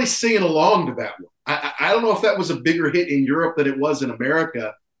 they were really singing along to that one. I don't know if that was a bigger hit in Europe than it was in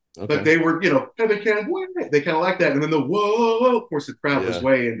America, but they were, Heaven Can Wait. They kind of like that. And then the whoa, of course, the crowd was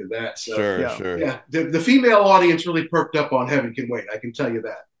way into that. So, Sure. yeah, the female audience really perked up on Heaven Can Wait. I can tell you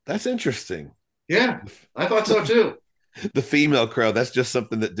that. That's interesting. Yeah, I thought so too. The female crowd, that's just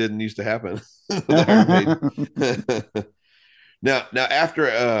something that didn't used to happen. with Iron Maiden. Now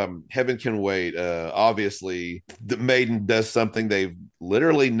after Heaven Can Wait, obviously the Maiden does something they've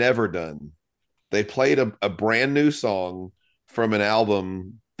literally never done. They played a brand new song from an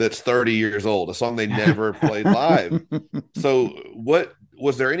album that's 30 years old, a song they never played live. So what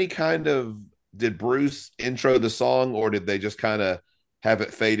was there any kind of, did Bruce intro the song, or did they just kind of have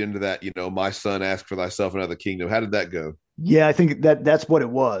it fade into that, my son, ask for thyself another kingdom? How did that go? Yeah, I think that's what it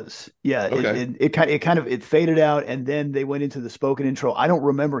was. Yeah, Okay. it faded out, and then they went into the spoken intro. I don't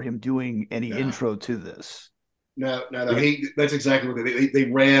remember him doing any intro to this. No. That's exactly what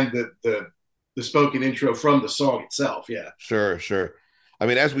they ran the spoken intro from the song itself. Yeah. Sure. I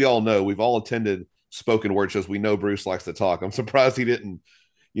mean, as we all know, we've all attended spoken word shows. We know Bruce likes to talk. I'm surprised he didn't,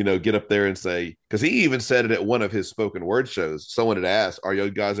 get up there and say, because he even said it at one of his spoken word shows. Someone had asked, "Are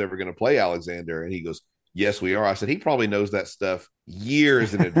you guys ever going to play Alexander?" And he goes, "Yes, we are." I said, he probably knows that stuff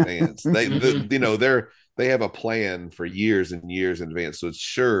years in advance. They have a plan for years and years in advance. So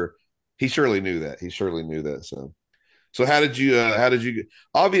he surely knew that. So how did you,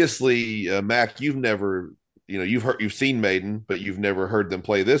 obviously, Mac, you've never, you've seen Maiden, but you've never heard them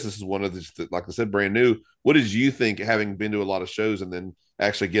play this. This is one of the, like I said, brand new. What did you think, having been to a lot of shows and then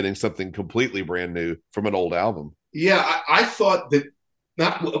actually getting something completely brand new from an old album? Yeah, I thought that,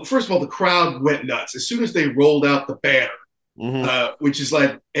 first of all, the crowd went nuts as soon as they rolled out the banner, which is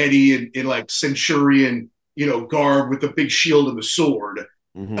like Eddie in like Centurion, garb with the big shield and the sword.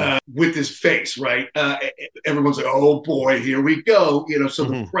 With his face, right? Everyone's like, "Oh boy, here we go!" So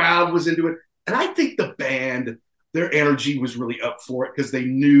the crowd was into it, and I think the band, their energy was really up for it because they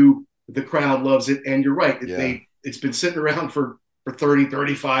knew the crowd loves it. And you're right, it's been sitting around for 30,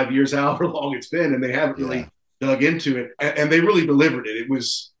 35 years, however long it's been, and they haven't really dug into it, and they really delivered it. It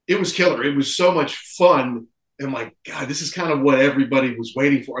was killer. It was so much fun, and like, God, this is kind of what everybody was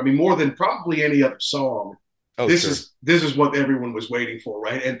waiting for. I mean, more than probably any other song. This is what everyone was waiting for,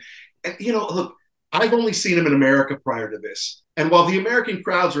 right? And look, I've only seen him in America prior to this, and while the American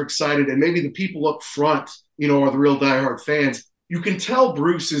crowds are excited, and maybe the people up front, are the real diehard fans, you can tell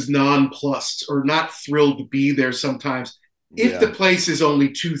Bruce is nonplussed or not thrilled to be there sometimes if the place is only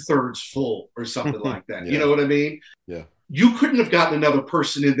 2/3 full or something like that. You know what I mean? Yeah. You couldn't have gotten another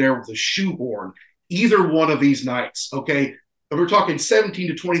person in there with a shoehorn either one of these nights. Okay. And we're talking 17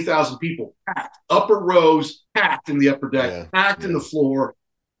 to 20,000 people, packed, upper rows, packed in the upper deck, packed in the floor.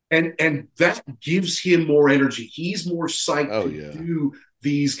 And that gives him more energy. He's more psyched to do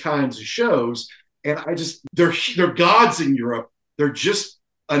these kinds of shows. And they're gods in Europe. They're just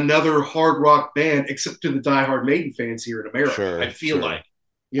another hard rock band, except to the diehard Maiden fans here in America. I feel like,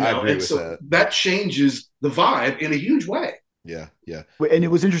 I agree and with so that changes the vibe in a huge way. Yeah. And it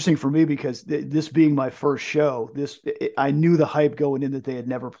was interesting for me because this being my first show, I knew the hype going in that they had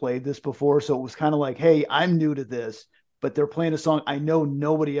never played this before. So it was kind of like, hey, I'm new to this, but they're playing a song I know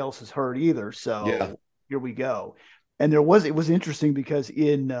nobody else has heard either. So here we go. And it was interesting because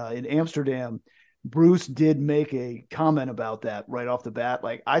in Amsterdam, Bruce did make a comment about that right off the bat.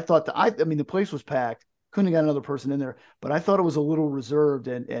 Like, I thought the place was packed. Couldn't have got another person in there, but I thought it was a little reserved.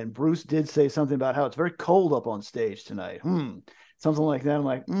 And Bruce did say something about how it's very cold up on stage tonight. Something like that. I'm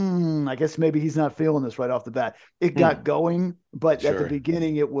like, I guess maybe he's not feeling this right off the bat. It got going, but at the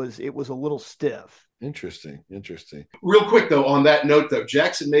beginning it was a little stiff. Interesting. Real quick though, on that note though,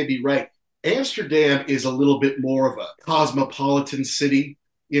 Jackson may be right. Amsterdam is a little bit more of a cosmopolitan city.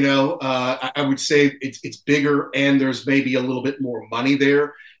 I would say it's bigger and there's maybe a little bit more money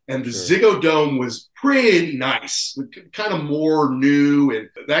there. And the Sure. Ziggo Dome was pretty nice, kind of more new and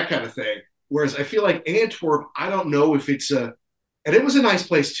that kind of thing. Whereas I feel like Antwerp, I don't know if and it was a nice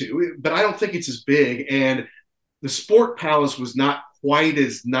place too, but I don't think it's as big. And the Sport Palace was not quite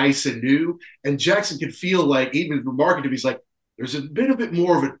as nice and new. And Jackson could feel like, even remarking to me, he's like, there's a bit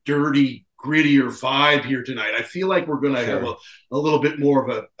more of a dirty, grittier vibe here tonight. I feel like we're going to have a little bit more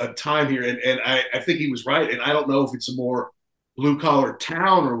of a time here. And I think he was right. And I don't know if it's a more blue collar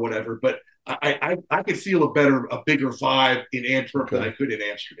town or whatever, but I could feel a bigger vibe in Antwerp than I could in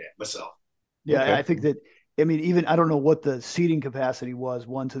Amsterdam myself. Yeah, I think that, I mean, even I don't know what the seating capacity was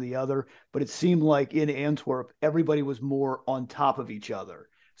one to the other, but it seemed like in Antwerp, everybody was more on top of each other.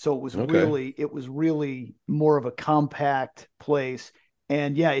 So it was really more of a compact place.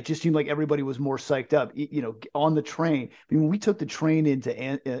 And yeah, it just seemed like everybody was more psyched up, on the train. I mean, when we took the train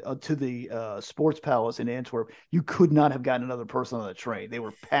to the Sports Palace in Antwerp, you could not have gotten another person on the train. They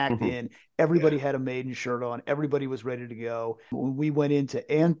were packed in. Everybody had a Maiden shirt on. Everybody was ready to go. When we went into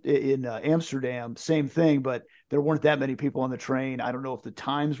Amsterdam, same thing, but there weren't that many people on the train. I don't know if the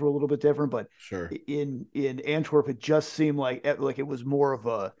times were a little bit different, but in Antwerp, it just seemed like it was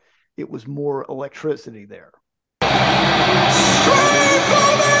more electricity there.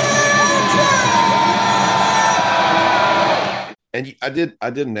 And I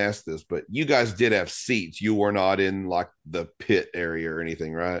didn't ask this, but you guys did have seats. You were not in like the pit area or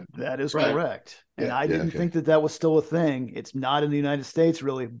anything, right? That is correct. And I didn't think that was still a thing. It's not in the United States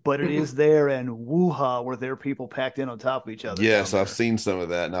really, but it is there. And woo-ha, were there people packed in on top of each other. Yes, I've seen some of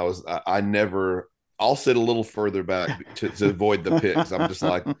that. And I'll sit a little further back to avoid the pit, because I'm just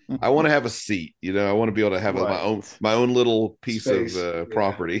like, I want to have a seat. I want to be able to have my own little piece Space. Of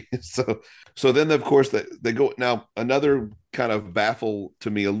property. So then, of course, they go. Now, another kind of baffle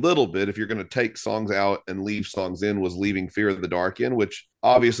to me a little bit, if you're going to take songs out and leave songs in, was leaving Fear of the Dark in, which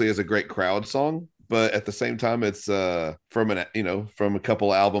obviously is a great crowd song. But at the same time, it's from a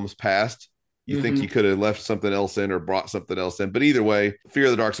couple albums past. You think you could have left something else in or brought something else in. But either way, Fear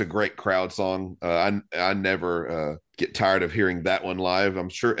of the Dark's a great crowd song. I never get tired of hearing that one live. I'm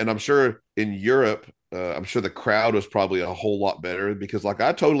sure in Europe, I'm sure the crowd was probably a whole lot better, because like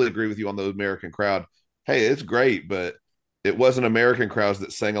I totally agree with you on the American crowd. Hey, it's great, but it wasn't American crowds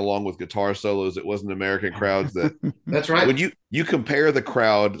that sang along with guitar solos. It wasn't American crowds that That's right. When you compare the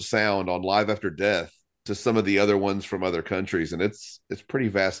crowd sound on Live After Death to some of the other ones from other countries, and it's pretty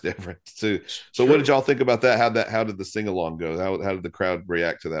vast difference too. So what did y'all think about that? How did the sing along go? How did the crowd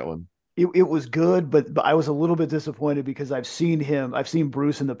react to that one? It was good, but I was a little bit disappointed because I've seen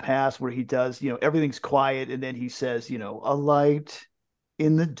Bruce in the past where he does, everything's quiet and then he says, a light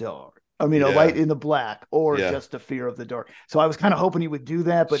in the dark. I mean, a light in the black, or just a fear of the dark. So I was kind of hoping he would do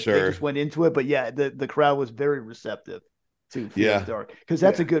that, but they just went into it. But yeah, the crowd was very receptive to Fear of the Dark, because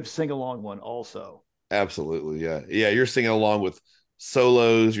that's a good sing along one also. Absolutely. Yeah. You're singing along with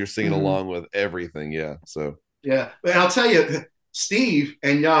solos. You're singing along with everything. Yeah. So, yeah. But I'll tell you, Steve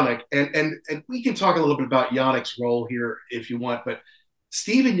and Yannick, and we can talk a little bit about Yannick's role here if you want, but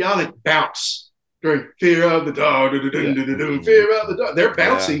Steve and Yannick bounce during Fear of the Dark, Fear of the Dark. They're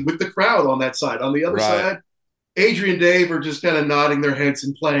bouncing with the crowd on that side. On the other side, Adrian and Dave are just kind of nodding their heads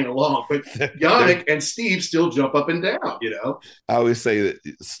and playing along, but Yannick and Steve still jump up and down, I always say that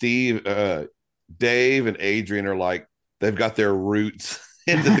Steve, Dave and Adrian are like, they've got their roots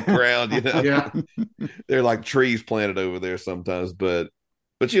into the ground, Yeah. They're like trees planted over there sometimes, but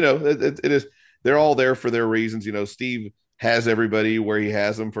it is, they're all there for their reasons. Steve has everybody where he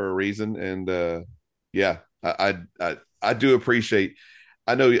has them for a reason. And I do appreciate,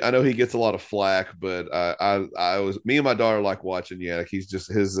 I know he gets a lot of flack, but me and my daughter like watching Yannick. He's just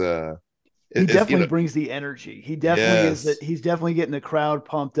he definitely brings the energy. He definitely is that. He's definitely getting the crowd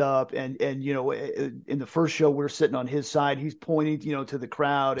pumped up. And in the first show, we're sitting on his side. He's pointing, to the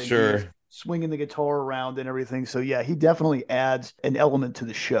crowd and he's swinging the guitar around and everything. So yeah, he definitely adds an element to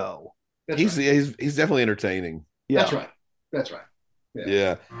the show. He's definitely entertaining. Yeah, that's right.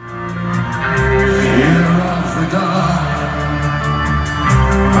 Yeah. Fear of the dark.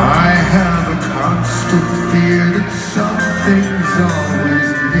 I have a constant fear that something's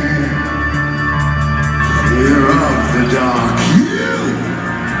always near. Fear of the dark.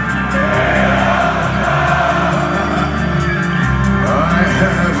 I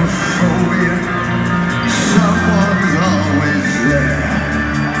have a phobia. Someone's always there.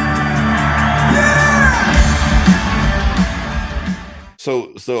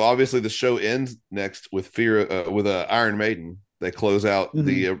 So obviously the show ends next with Iron Maiden. They close out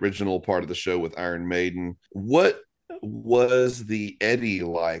the original part of the show with Iron Maiden. What was the Eddie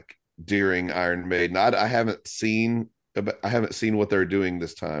like during Iron Maiden? I haven't seen what they're doing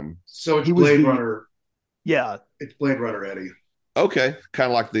this time. So it's He was Blade the- Runner. Yeah. It's Blade Runner Eddie. Okay,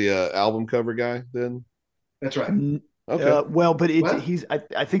 kind of like the album cover guy then. That's right. Okay. Well, but What?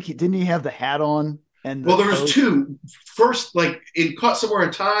 I think didn't he have the hat on? And Well, there was coat? two. First, like in Caught Somewhere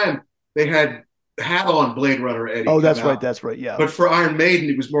in Time, they had hat on Blade Runner Eddie. Oh, that's come right. out. That's right. Yeah. But for Iron Maiden,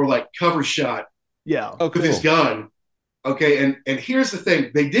 it was more like cover shot yeah. Oh, with his cool. gun. Okay, and here's the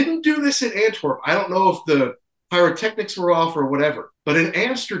thing: they didn't do this in Antwerp. I don't know if the pyrotechnics were off or whatever, but in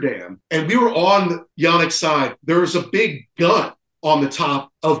Amsterdam, and we were on Yannick's side, there was a big gun on the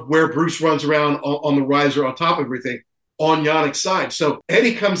top of where Bruce runs around on the riser on top of everything on Yannick's side. So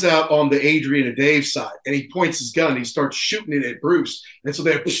Eddie comes out on the Adrian and Dave side, and he points his gun and he starts shooting it at Bruce, and so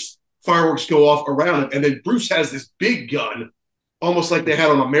they fireworks go off around him, and then Bruce has this big gun, almost like they had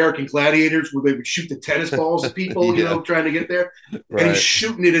on American Gladiators, where they would shoot the tennis balls at people, Yeah. trying to get there. Right. And he's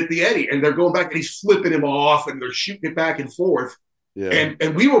shooting it at the Eddie, and they're going back, and he's flipping him off, and they're shooting it back and forth. Yeah.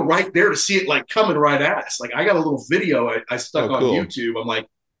 And we were right there to see it, like, coming right at us. Like, I got a little video I stuck Oh, on cool. YouTube. I'm like,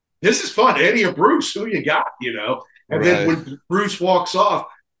 this is fun. Eddie or Bruce, who you got, And then Right. when Bruce walks off,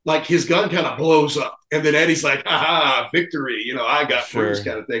 like, his gun kind of blows up. And then Eddie's like, ha, victory. I got Sure. Bruce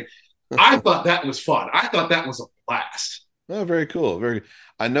kind of thing. I thought that was fun. I thought that was a blast. Oh, very cool. Very.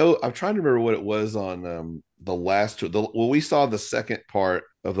 I know. I'm trying to remember what it was on the last tour. Well, we saw the second part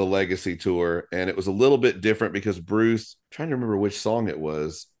of the Legacy tour, and it was a little bit different because Bruce. I'm trying to remember which song it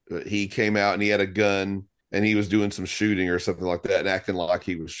was. He came out and he had a gun and he was doing some shooting or something like that, and acting like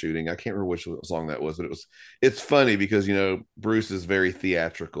he was shooting. I can't remember which song that was, but it's funny because Bruce is very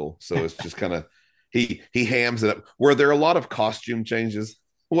theatrical, so it's just kind of he hams it up. Were there a lot of costume changes?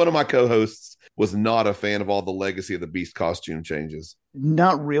 One of my co-hosts was not a fan of all the Legacy of the Beast costume changes.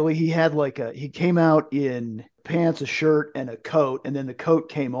 Not really. He had he came out in pants, a shirt, and a coat, and then the coat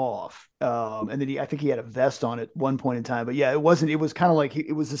came off. And then I think he had a vest on at one point in time. But yeah, it was kind of like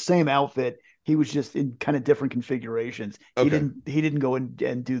it was the same outfit. He was just in kind of different configurations. Okay. He didn't go in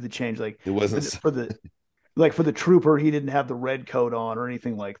and do the change It wasn't for the trooper. He didn't have the red coat on or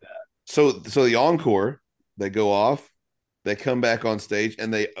anything like that. So the encore, they go off, they come back on stage,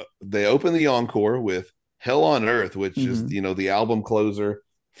 and they open the encore with Hell on Earth, which is the album closer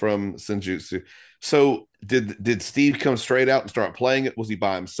from Senjutsu. So did Steve come straight out and start playing it? Was he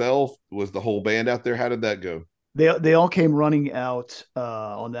by himself? Was the whole band out there? How did that go? They all came running out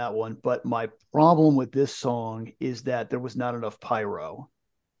on that one, but my problem with this song is that there was not enough pyro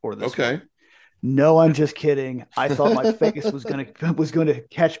for this. Okay. one. No, I'm just kidding. I thought my face was gonna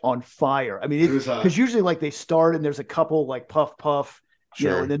catch on fire. I mean, because usually they start and there's a couple puff,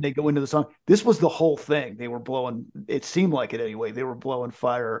 Sure. and then they go into the song. This was the whole thing. They were blowing. It seemed like it anyway. They were blowing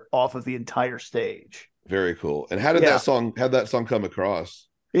fire off of the entire stage. Very cool. And how did that song come across?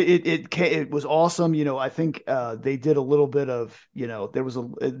 It was awesome. I think they did a little bit of, they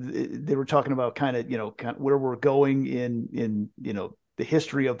were talking about kind of where we're going in the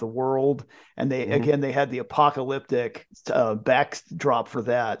history of the world. And they had the apocalyptic backdrop for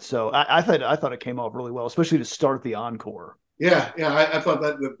that. So I thought it came off really well, especially to start the encore. Yeah. I thought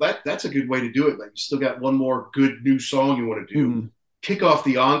that's a good way to do it. Like, you still got one more good new song you want to do. Mm-hmm. Kick off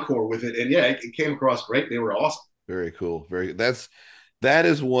the encore with it. And it came across great. They were awesome. Very cool. That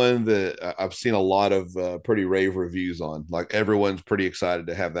is one that I've seen a lot of pretty rave reviews on. Like, everyone's pretty excited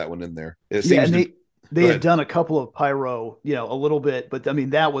to have that one in there. It seems they had done a couple of pyro, a little bit, but I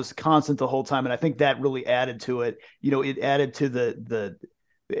mean, that was constant the whole time. And I think that really added to it. It added to the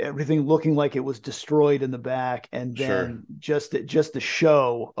everything looking like it was destroyed in the back. And then just the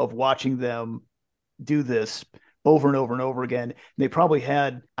show of watching them do this over and over and over again. And they probably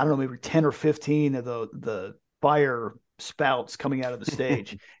had, I don't know, maybe 10 or 15 of the fire spouts coming out of the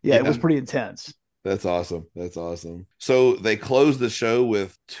stage. It was pretty intense. That's awesome. So they close the show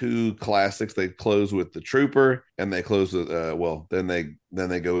with two classics. They close with The Trooper, and they close with then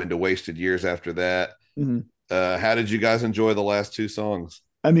they go into Wasted Years after that. Mm-hmm. How did you guys enjoy the last two songs?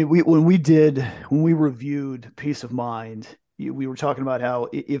 I mean, when we reviewed Peace of Mind, we were talking about how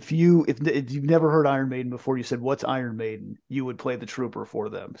if you've never heard Iron Maiden before, you said, "What's Iron Maiden?" You would play The Trooper for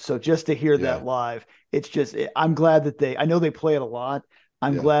them. So just to hear that live, it's just, I'm glad that I know they play it a lot.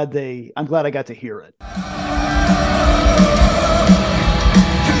 I'm glad I got to hear it.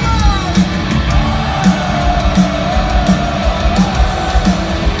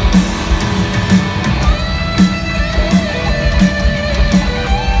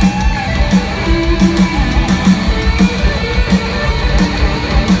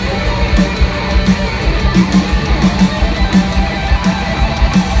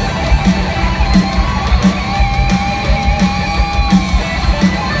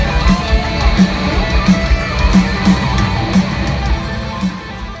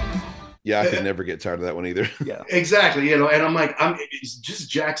 I could never get tired of that one either. Yeah, exactly. And I'm like, it's just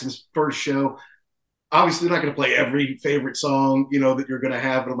Jackson's first show. Obviously, they're not going to play every favorite song, that you're going to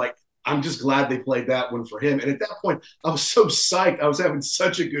have. But I'm like, I'm just glad they played that one for him. And at that point, I was so psyched. I was having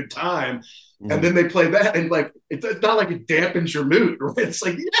such a good time. And then they play that, and like, it's not like it dampens your mood, right? It's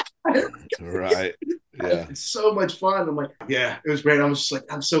like, yeah, right. Yeah. It's so much fun. I'm like, yeah, it was great. I was just like,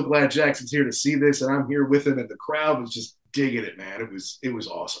 I'm so glad Jackson's here to see this, and I'm here with him. And the crowd was just digging it, man. It was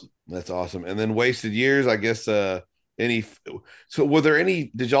awesome. That's awesome. And then Wasted Years, I guess, did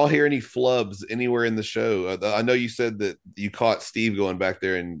y'all hear any flubs anywhere in the show? I know you said that you caught Steve going back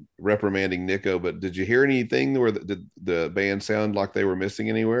there and reprimanding Nico, but did you hear anything where did the band sound like they were missing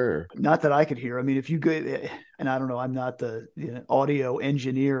anywhere? Or? Not that I could hear. I mean, if you go, and I don't know, I'm not the audio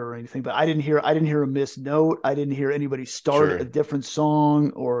engineer or anything, but I didn't hear a missed note. I didn't hear anybody start a different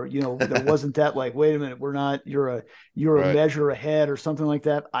song, or there wasn't that like, wait a minute, you're a measure ahead or something like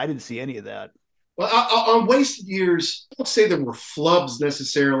that. I didn't see any of that. Well, on Wasted Years, I don't say there were flubs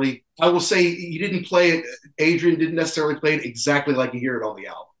necessarily. I will say you didn't play it. Adrian didn't necessarily play it exactly like you hear it on the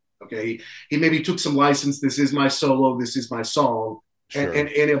album. Okay, he maybe took some license. This is my solo. This is my song, and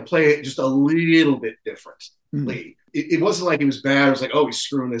he'll play it just a little bit differently. It wasn't like it was bad. It was like, oh, he's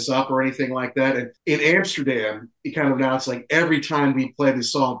screwing this up or anything like that. And in Amsterdam, he kind of announced like every time we play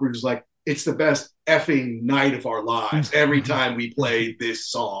this song, Bruce was like, it's the best effing night of our lives. Every time we play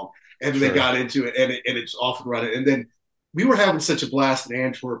this song. And then they got into it, and it's off and running. And then we were having such a blast in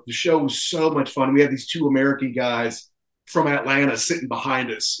Antwerp. The show was so much fun. We had these two American guys from Atlanta sitting behind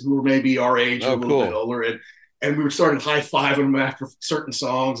us who were maybe our age or a little bit older. And we were starting high-fiving them after certain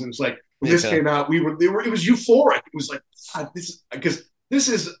songs. And it's like, when this came out, it was euphoric. It was like, God, because this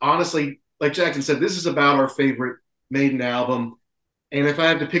is honestly, like Jackson said, this is about our favorite Maiden album. And if I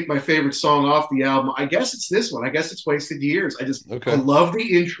had to pick my favorite song off the album, I guess it's this one. I guess it's Wasted Years. I love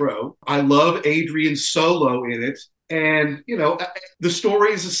the intro. I love Adrian's solo in it. And, the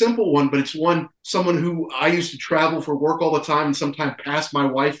story is a simple one, but it's someone who I used to travel for work all the time and sometimes pass my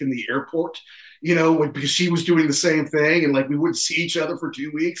wife in the airport, because she was doing the same thing. And like, we wouldn't see each other for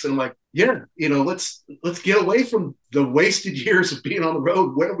 2 weeks. And I'm like, yeah, let's get away from the wasted years of being on the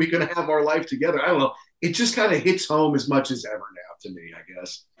road. When are we going to have our life together? I don't know. It just kind of hits home as much as ever now to me, I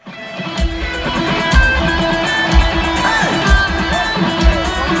guess.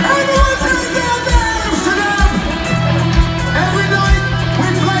 Everyone turns out there, Amsterdam! Every night we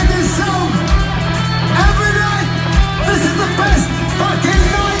play this song. Every night, this is the best fucking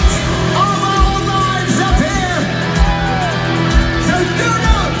night of our lives up here. So do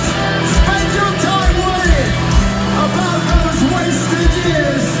not spend your time worrying about those wasted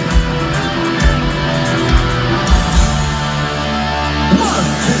years.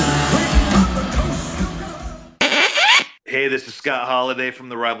 Hey, this is Scott Holiday from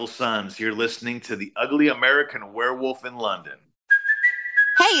the Rival Sons. You're listening to The Ugly American Werewolf in London.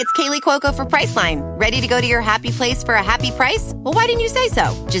 Hey, it's Kaylee Cuoco for Priceline. Ready to go to your happy place for a happy price? Well, why didn't you say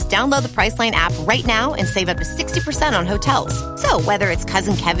so? Just download the Priceline app right now and save up to 60% on hotels. So whether it's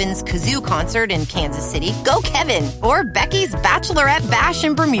Cousin Kevin's Kazoo Concert in Kansas City, go Kevin, or Becky's Bachelorette Bash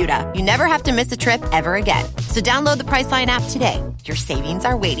in Bermuda, you never have to miss a trip ever again. So download the Priceline app today. Your savings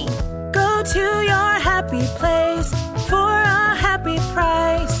are waiting. Go to your happy place for a happy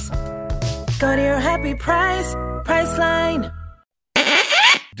price. Go to your happy price, Priceline.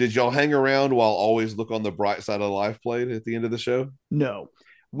 Did y'all hang around while Always Look on the Bright Side of Life played at the end of the show? No.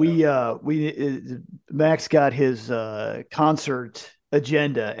 Max got his concert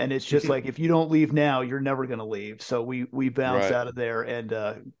agenda, and it's just like, if you don't leave now, you're never going to leave. So we bounced out of there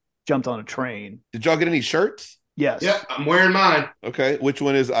and jumped on a train. Did y'all get any shirts? Yes. Yeah, I'm wearing mine. Okay. Which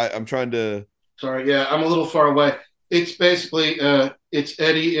one is I'm trying to... Sorry, yeah, I'm a little far away. It's basically, it's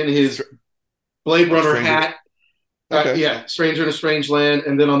Eddie in his Blade Runner hat. Yeah, Stranger in a Strange Land.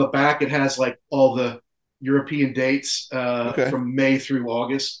 And then on the back, it has like all the European dates from May through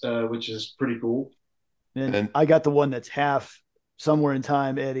August, which is pretty cool. And I got the one that's half Somewhere in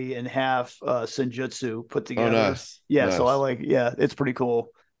Time, Eddie, and half Senjutsu put together. Oh, nice. Yeah, nice. So it's pretty cool.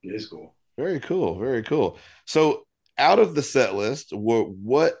 It is cool. Very cool. Very cool. So out of the set list,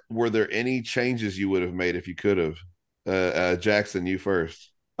 what were there any changes you would have made if you could have? Jackson, you first.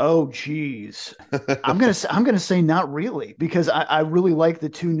 Oh, geez. I'm gonna say not really, because I really like the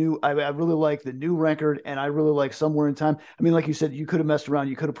two new. I really like the new record, and I really like Somewhere in Time. I mean, like you said, you could have messed around.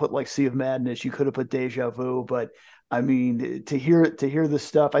 You could have put like Sea of Madness. You could have put Deja Vu. But I mean, to hear this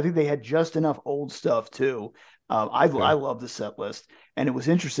stuff, I think they had just enough old stuff too. I love the set list, and it was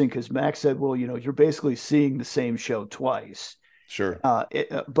interesting because Max said, "Well, you're basically seeing the same show twice." Sure.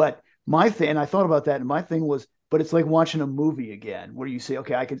 But my thing, and I thought about that, and my thing was, but it's like watching a movie again, where you say,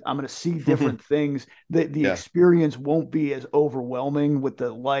 okay, I'm going to see different things. The experience won't be as overwhelming with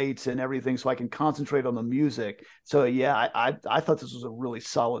the lights and everything, so I can concentrate on the music. So yeah, I thought this was a really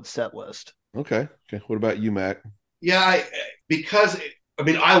solid set list. Okay. What about you, Mac? Yeah, I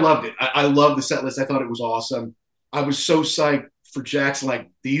loved it. I loved the set list. I thought it was awesome. I was so psyched for Jackson. Like,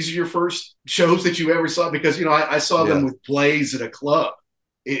 these are your first shows that you ever saw? Because, I saw them with Blaze at a club.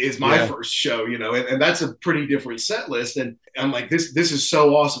 It is my first show, and that's a pretty different set list. And I'm like, this is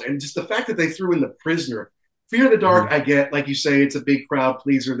so awesome. And just the fact that they threw in The Prisoner. Fear of the Dark, I get, like you say, it's a big crowd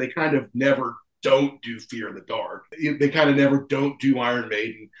pleaser. They kind of never don't do Fear of the Dark. They kind of never don't do Iron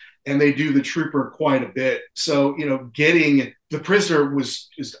Maiden. And they do the Trooper quite a bit. So, getting The Prisoner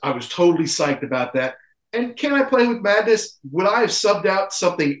I was totally psyched about that. And Can I Play with Madness? Would I have subbed out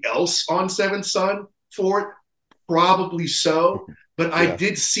something else on Seventh Son for it? Probably so. But I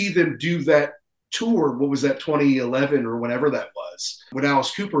did see them do that tour. What was that, 2011 or whenever that was, when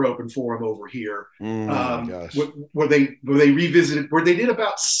Alice Cooper opened for them over here. Where they revisited, where they did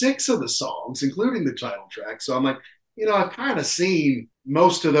about 6 of the songs, including the title track. So I'm like, I've kind of seen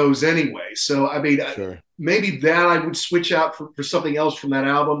most of those anyway. So, maybe that I would switch out for something else from that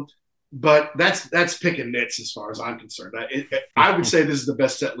album. But that's picking nits as far as I'm concerned. I would say this is the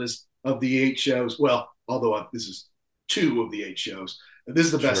best set list of the 8 shows. Well, although this is 2 of the 8 shows. This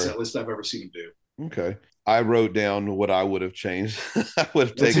is the best set list I've ever seen him do. Okay. I wrote down what I would have changed. I would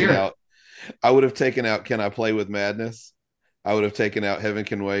have taken out Can I Play with Madness? I would have taken out Heaven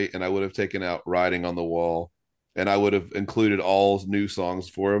Can Wait, and I would have taken out Riding on the Wall. And I would have included all new songs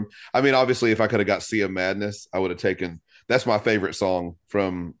for him. I mean, obviously, if I could have got Sea of Madness, I would have taken. That's my favorite song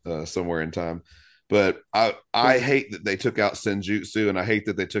from Somewhere in Time. But I hate that they took out Senjutsu, and I hate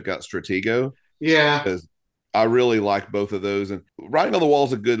that they took out Stratego. Yeah, because I really like both of those. And Riding on the Wall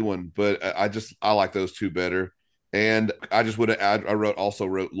is a good one, but I like those 2 better. And I just would have also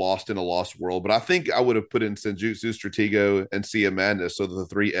wrote Lost in a Lost World, but I think I would have put in Senjutsu, Stratego, and Sea of Madness, so the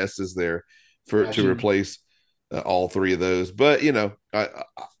 3 S's there to replace all 3 of those. But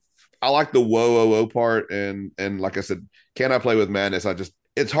I like the whoa part, and like I said, Can I Play with Madness?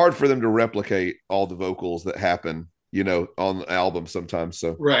 It's hard for them to replicate all the vocals that happen, on the album sometimes.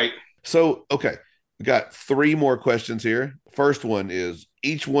 So okay, we got 3 more questions here. First one is,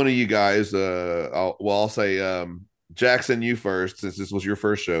 each one of you guys, I'll say Jackson, you first, since this was your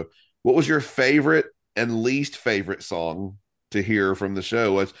first show. What was your favorite and least favorite song to hear from the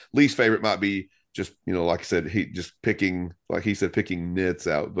show? Least favorite might be just, like I said, picking nits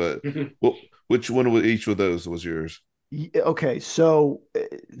out. But which one of each of those was yours? Okay, so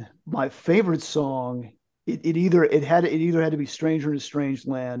my favorite song, it either had to be Stranger in a Strange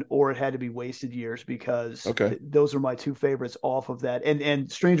Land, or it had to be Wasted Years, because those are my 2 favorites off of that.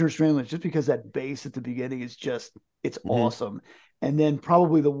 And Stranger in a Strange Land, just because that bass at the beginning is it's awesome. And then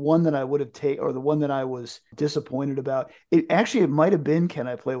probably the one that I would have taken, or the one that I was disappointed about, it might have been Can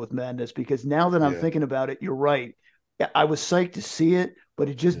I Play with Madness, because now that I'm thinking about it, you're right. I was psyched to see it, but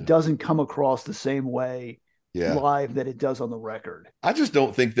it just doesn't come across the same way live that it does on the record. I just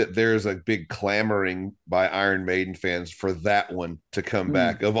don't think that there's a big clamoring by Iron Maiden fans for that one to come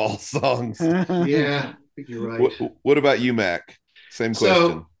back of all songs. Yeah, I think you're right. What about you, Mac? Same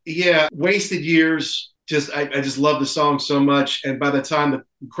question. So, Wasted Years. I just love the song so much. And by the time the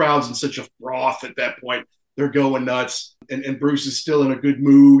crowd's in such a froth at that point, they're going nuts. And Bruce is still in a good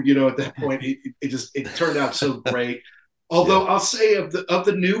mood, at that point. It turned out so great. Although I'll say of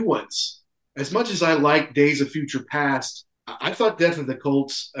the new ones, as much as I like Days of Future Past, I thought Death of the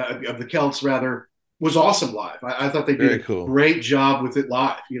Celts was awesome live. I thought they did a great job with it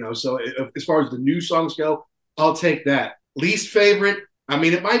live, So as far as the new songs go, I'll take that. Least favorite,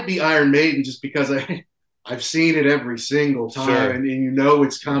 it might be Iron Maiden, just because I've seen it every single time, and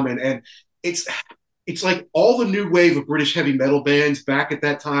it's coming. And it's like all the new wave of British heavy metal bands back at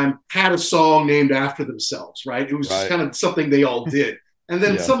that time had a song named after themselves, right? It was just kind of something they all did. And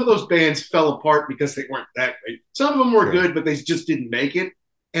then some of those bands fell apart because they weren't that great. Some of them were good, but they just didn't make it.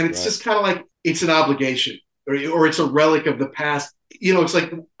 And it's just kind of like it's an obligation, or it's a relic of the past. It's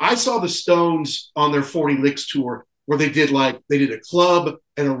like I saw the Stones on their 40 Licks tour, where they did a club,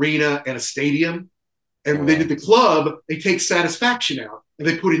 an arena, and a stadium. And when they did the club, they take Satisfaction out and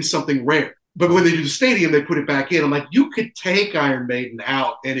they put in something rare. But when they do the stadium, they put it back in. I'm like, you could take Iron Maiden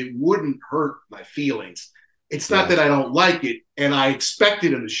out and it wouldn't hurt my feelings. It's not that I don't like it, and I expect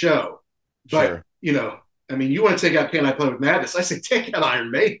it in the show. But, you want to take out Can I Play with Madness? I say take out Iron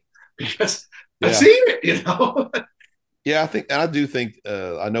Maiden, because I've seen it, Yeah, I do think,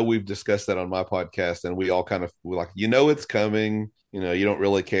 I know we've discussed that on my podcast, and we all kind of were like, it's coming. You don't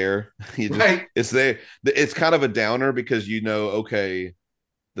really care. You just Right. it's there. It's kind of a downer because okay,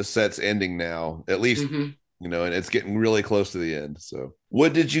 the set's ending now. At least Mhm. and it's getting really close to the end. So,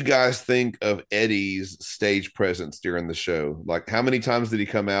 what did you guys think of Eddie's stage presence during the show? Like, how many times did he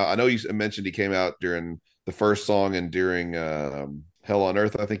come out? I know you mentioned he came out during the first song and during Hell on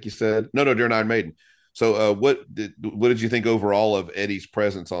Earth, I think you said. No, during Iron Maiden. So, what did you think overall of Eddie's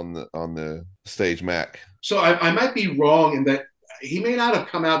presence on the stage, Mac? So I might be wrong in that he may not have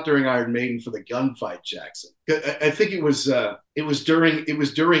come out during Iron Maiden for the gunfight, Jackson. I think it was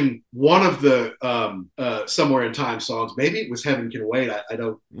during one of the Somewhere in Time songs. Maybe it was Heaven Can Wait. I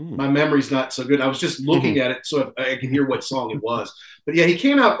don't. My memory's not so good. I was just looking at it so I could hear what song it was. But yeah, he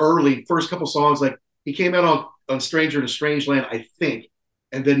came out early. First couple songs, like he came out on Stranger in a Strange Land, I think,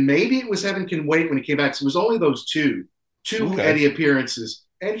 and then maybe it was Heaven Can Wait when he came back. So it was only those two Eddie appearances,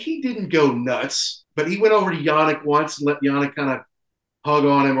 and he didn't go nuts. But he went over to Yannick once and let Yannick kind of hug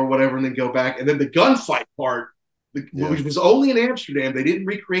on him or whatever, and then go back. And then the gunfight part, which was only in Amsterdam, they didn't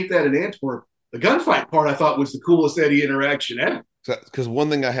recreate that in Antwerp. The gunfight part I thought was the coolest Eddie interaction ever. Because one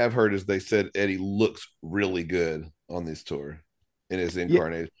thing I have heard is they said Eddie looks really good on this tour in his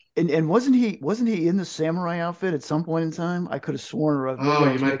incarnation. Yeah. And wasn't he in the samurai outfit at some point in time? I could have sworn.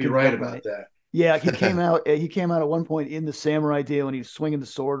 You might be right about that. Yeah, he came out. He came out at one point in the samurai deal, and he was swinging the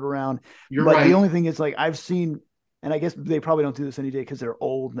sword around. You're but right. The only thing is, like, I've seen, and I guess they probably don't do this any day because they're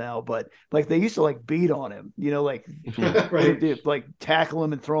old now. But like they used to like beat on him, like right. they'd, like tackle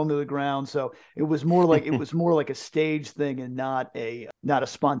him and throw him to the ground. So it was more like a stage thing and not a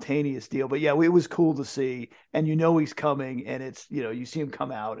spontaneous deal. But yeah, it was cool to see, and he's coming, and it's you see him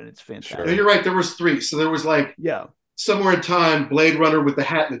come out, and it's fantastic. Sure. No, you're right. There was three. So there was like Somewhere in Time, Blade Runner with the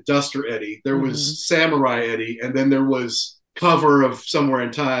hat and the duster Eddie. There was Samurai Eddie, and then there was cover of Somewhere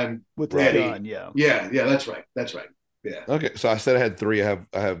in Time with the gun. Yeah. That's right. Yeah. Okay, so I said I had three. I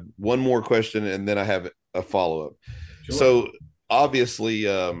have one more question, and then I have a follow up. Sure. So obviously,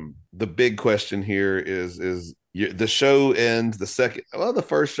 the big question here is the show ends the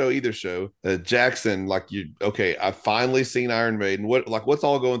first show, either show. Jackson, I've finally seen Iron Maiden. What's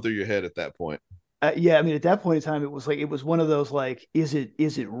all going through your head at that point? Yeah, I mean, at that point in time, it was one of those is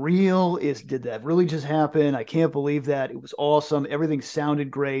it real? Did that really just happen? I can't believe that. It was awesome. Everything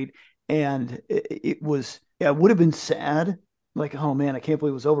sounded great, and it was. Yeah, it would have been sad. Like, oh man, I can't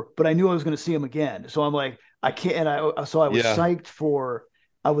believe it was over. But I knew I was going to see him again, so I'm like, I can't. And I was psyched for.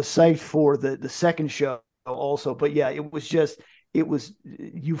 I was psyched for the second show also. But yeah, it was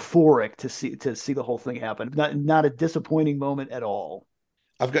euphoric to see the whole thing happen. Not a disappointing moment at all.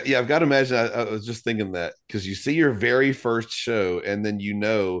 I've got to imagine. I was just thinking that because you see your very first show, and then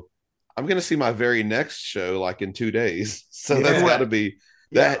I'm going to see my very next show like in 2 days. So that's got to be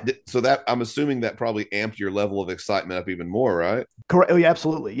that. So that I'm assuming that probably amped your level of excitement up even more, right? Correct. Oh, yeah,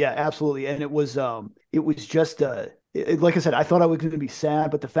 absolutely. Yeah, absolutely. And it was just like I said, I thought I was going to be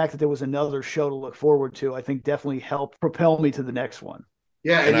sad, but the fact that there was another show to look forward to, I think definitely helped propel me to the next one.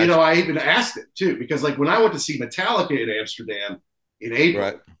 Yeah, and I even asked it too because like when I went to see Metallica in Amsterdam in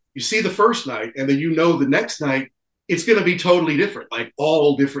April, you see the first night, and then the next night it's going to be totally different, like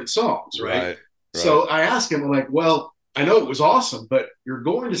all different songs, right? So I asked him, I'm like, well, I know it was awesome, but you're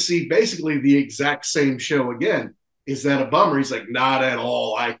going to see basically the exact same show again. Is that a bummer? He's like, not at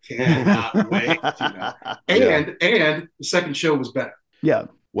all. I cannot wait. And the second show was better. Yeah.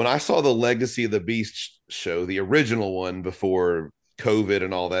 When I saw the Legacy of the Beast show, the original one before COVID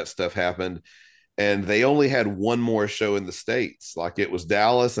and all that stuff happened, and they only had one more show in the States. Like it was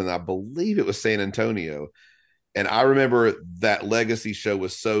Dallas, and I believe it was San Antonio. And I remember that Legacy show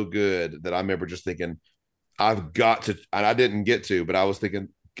was so good that I remember just thinking, I've got to, and I didn't get to, but I was thinking,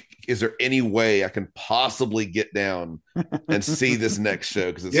 is there any way I can possibly get down and see this next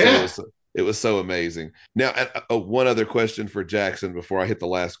show? Because it was so amazing. Now, one other question for Jackson before I hit the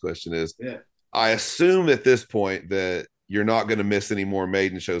last question is, I assume at this point that you're not going to miss any more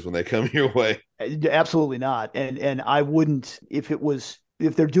Maiden shows when they come your way. Absolutely not. And I wouldn't, if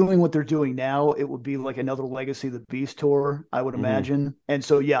they're doing what they're doing now, it would be like another Legacy of the Beast tour, I would imagine. And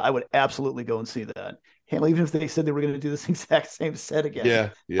so, yeah, I would absolutely go and see that. Hell, even if they said they were going to do this exact same set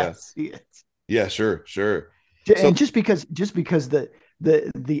again. Yeah. I'd see it. Yeah, sure. And just because the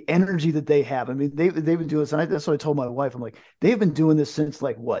energy that they have, I mean, they've been doing this, and that's what I told my wife. I'm like, they've been doing this since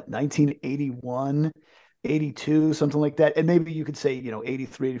 1981, 82, something like that. And maybe you could say,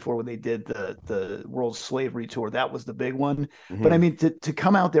 83, 84 when they did the World Slavery Tour. That was the big one. But I mean, to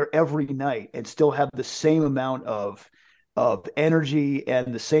come out there every night and still have the same amount of of energy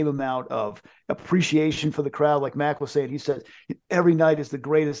and the same amount of appreciation for the crowd. Like Mac was saying, he said every night is the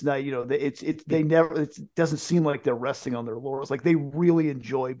greatest night. It doesn't seem like they're resting on their laurels. Like they really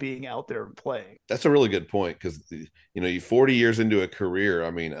enjoy being out there and playing. That's a really good point, because you 40 years into a career.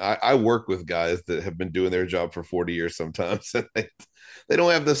 I mean, I work with guys that have been doing their job for 40 years sometimes, and they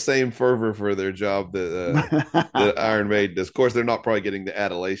don't have the same fervor for their job that Iron Maiden does. Of course, they're not probably getting the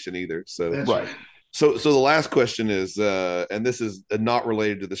adulation either. So That's right. So the last question is, and this is not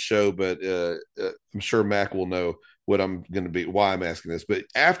related to the show, but I'm sure Mac will know why I'm asking this. But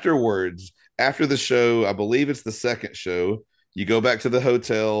afterwards, after the show, I believe it's the second show, you go back to the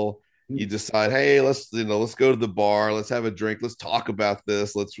hotel, you decide, hey, let's go to the bar, let's have a drink, let's talk about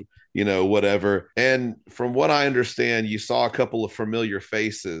this, let's whatever. And from what I understand, you saw a couple of familiar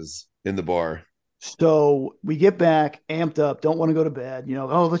faces in the bar. So we get back, amped up, don't want to go to bed.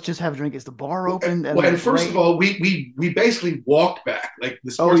 Let's just have a drink. Is the bar open? And first of all, we basically walked back. Like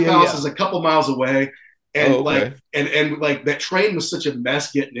the sports palace is a couple miles away, and and that train was such a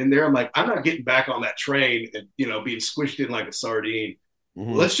mess getting in there. I'm like, I'm not getting back on that train and being squished in like a sardine.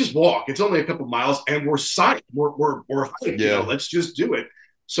 Mm-hmm. Let's just walk. It's only a couple miles, and we're psyched. We're hyped. Let's just do it.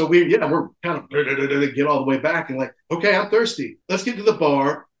 So we're kind of get all the way back and like, okay, I'm thirsty. Let's get to the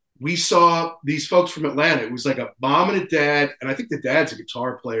bar. We saw these folks from Atlanta. It was like a mom and a dad, and I think the dad's a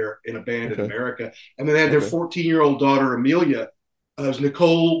guitar player in a band in America. And then they had their 14-year-old daughter, Amelia. It was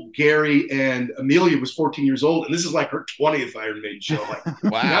Nicole, Gary, and Amelia was 14 years old. And this is like her 20th Iron Maiden show. Like,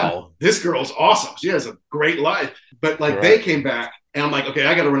 wow, this girl's awesome. She has a great life. But they came back, and I'm like, okay,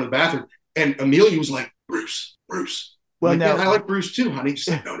 I got to run to the bathroom. And Amelia was like, Bruce. Well, now I like Bruce too, honey. She's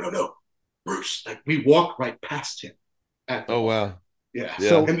like, no, Bruce. Like we walked right past him. Wow. Yeah.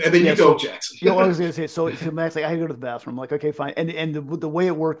 So and then you go, Jackson. I was going to say, so Max, like, I had to go to the bathroom. I'm like, okay, fine. And the way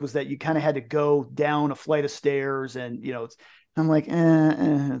it worked was that you kind of had to go down a flight of stairs, and I'm like,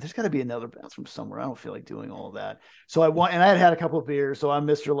 there's got to be another bathroom somewhere. I don't feel like doing all of that. So and I had a couple of beers, so I'm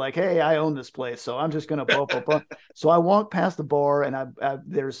Mr. like, hey, I own this place, so I'm just gonna blah. So I walk past the bar, and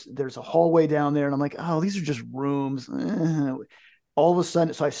there's a hallway down there, and I'm like, oh, these are just rooms. All of a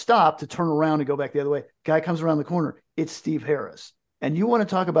sudden, so I stop to turn around and go back the other way. Guy comes around the corner. It's Steve Harris. And you want to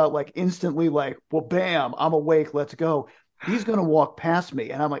talk about like instantly, like, well, bam, I'm awake. Let's go. He's going to walk past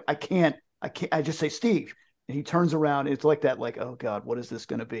me. And I'm like, I can't. I just say, Steve. And he turns around. And it's like that, like, oh God, what is this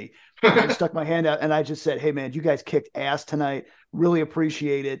going to be? I stuck my hand out and I just said, hey man, you guys kicked ass tonight. Really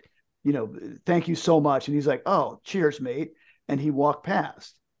appreciate it. Thank you so much. And he's like, oh, cheers, mate. And he walked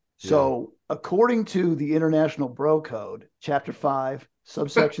past. So according to the International Bro Code, Chapter 5,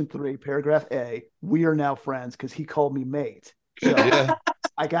 subsection 3, paragraph A, we are now friends because he called me mate. So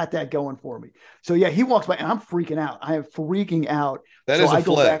I got that going for me. So he walks by and I'm freaking out. I am freaking out. That is a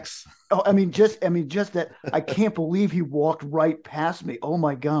flex. Oh, just that I can't believe he walked right past me. Oh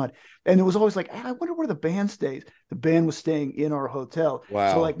my God. And it was always like, I wonder where the band stays. The band was staying in our hotel.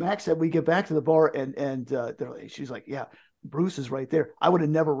 Wow. So like Max said, we get back to the bar and she's like, yeah, Bruce is right there. I would have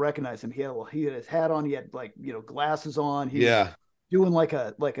never recognized him. He had his hat on. He had like, glasses on. He was doing like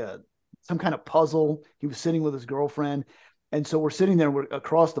some kind of puzzle. He was sitting with his girlfriend. And so we're sitting there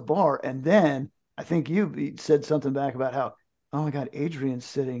across the bar. And then I think you said something back about how, oh my God, Adrian's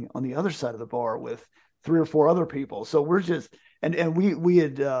sitting on the other side of the bar with 3 or 4 other people. So we're just, and we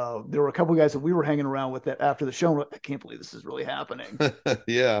had, there were a couple of guys that we were hanging around with that after the show. Like, I can't believe this is really happening.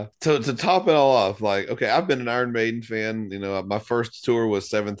 Yeah. To top it all off, like, okay, I've been an Iron Maiden fan. My first tour was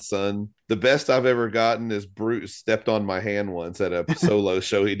Seventh Son. The best I've ever gotten is Bruce stepped on my hand once at a solo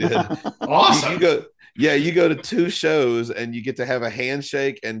show he did. Awesome. You go to 2 shows and you get to have a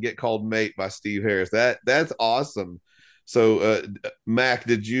handshake and get called mate by Steve Harris. That's awesome. So, Mac,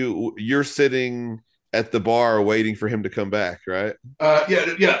 you're sitting at the bar waiting for him to come back, right?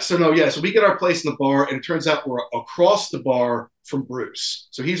 So we get our place in the bar, and it turns out we're across the bar from Bruce.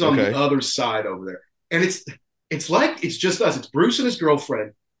 So he's on the other side over there. And it's like, it's just us. It's Bruce and his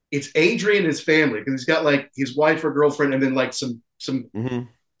girlfriend. It's Adrian and his family, because he's got like his wife or girlfriend, and then like some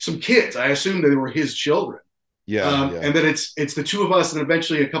kids. I assume that they were his children. And then it's the 2 of us, and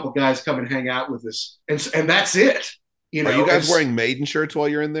eventually a couple guys come and hang out with us, and that's it. Are you guys wearing Maiden shirts while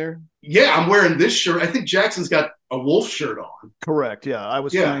you're in there? Yeah, I'm wearing this shirt. I think Jackson's got a Wolf shirt on. Correct. Yeah, I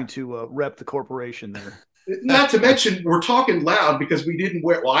was trying to rep the corporation there. Not to mention, we're talking loud because I didn't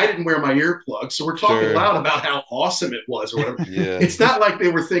wear my earplugs, so we're talking loud about how awesome it was or whatever. It's not like they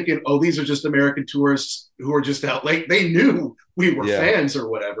were thinking, oh, these are just American tourists who are just out late. They knew we were fans or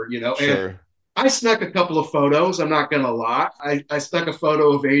whatever, And I snuck a couple of photos. I'm not going to lie. I snuck a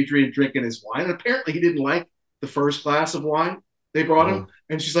photo of Adrian drinking his wine, and apparently he didn't like the first glass of wine they brought him.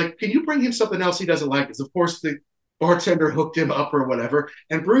 And she's like, can you bring him something else he doesn't like? Because, of course, the bartender hooked him up or whatever.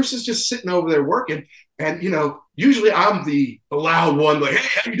 And Bruce is just sitting over there working. And, usually I'm the loud one, like,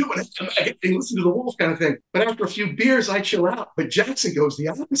 hey, how you doing? Hey, listen to the Wolf kind of thing. But after a few beers, I chill out. But Jackson goes the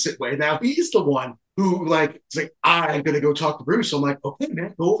opposite way. Now he's the one who is like, I'm going to go talk to Bruce. So I'm like, okay,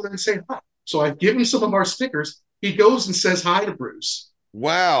 man, go over there and say hi. So I give him some of our stickers. He goes and says hi to Bruce.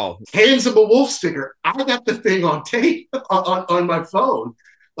 Wow. Hands him a Wolf sticker. I got the thing on tape on my phone.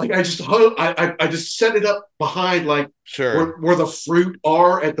 Like I just set it up behind where the fruit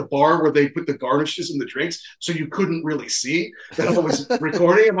are at the bar where they put the garnishes in the drinks, so you couldn't really see that I was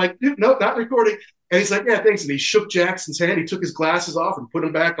recording. I'm like, no, not recording. And he's like, yeah, thanks. And he shook Jackson's hand. He took his glasses off and put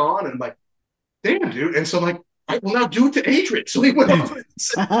them back on. And I'm like, damn, dude. And so I'm like, I will now do it to Adrian. So he went over and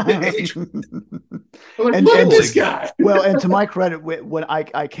said to Adrian. I'm like, look at this guy. Well, and to my credit, when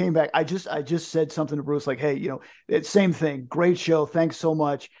I came back, I just said something to Bruce like, hey, it's same thing. Great show. Thanks so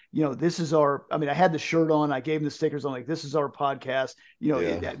much. This is I had the shirt on. I gave him the stickers on, like, this is our podcast.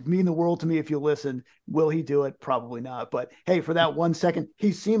 It mean the world to me if you listen. Will he do it? Probably not. But hey, for that 1 second,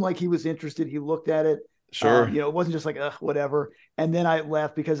 he seemed like he was interested. He looked at it. Sure. It wasn't just like, whatever. And then I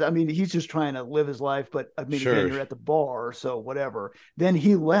left because, he's just trying to live his life. But sure. Again, you're at the bar, so whatever. Then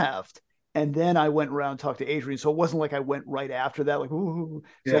he left. And then I went around and talked to Adrian. So it wasn't like I went right after that, like, ooh.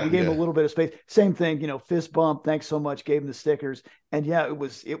 So we gave him a little bit of space. Same thing, fist bump. Thanks so much. Gave him the stickers. And yeah, it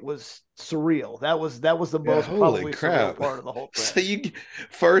was surreal. That was the most probably surreal part of the whole thing. So you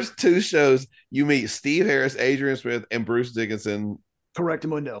first two shows, you meet Steve Harris, Adrian Smith, and Bruce Dickinson.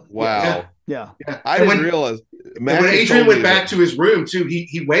 Correctamundo. Wow. Yeah. I didn't realize. When Adrian went back to his room too,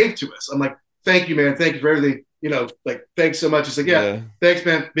 he waved to us. I'm like, thank you, man. Thank you for everything. Thanks so much. He's like, yeah, thanks,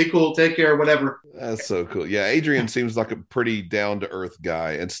 man. Be cool. Take care. Whatever. That's so cool. Yeah. Adrian seems like a pretty down to earth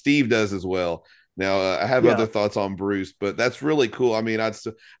guy, and Steve does as well. Now, I have other thoughts on Bruce, but that's really cool. I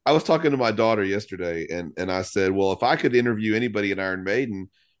was talking to my daughter yesterday, and I said, well, if I could interview anybody in Iron Maiden,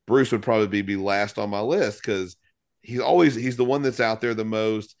 Bruce would probably be last on my list because he's the one that's out there the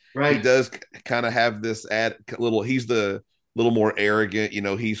most. Right. He does kind of have this he's the little more arrogant,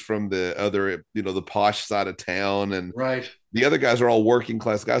 he's from the other, the posh side of town. And right. The other guys are all working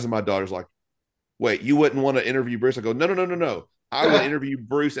class guys. And my daughter's like, wait, you wouldn't want to interview Bruce? I go, no. I would interview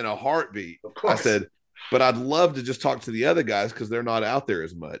Bruce in a heartbeat. Of course. I said, but I'd love to just talk to the other guys because they're not out there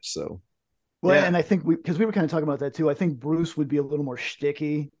as much. So. Well, and I think because we were kind of talking about that too. I think Bruce would be a little more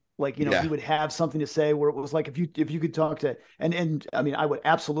shticky. Like, he would have something to say where it was like, if you could talk to, and I would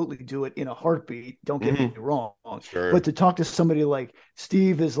absolutely do it in a heartbeat. Don't get me wrong. Sure. But to talk to somebody like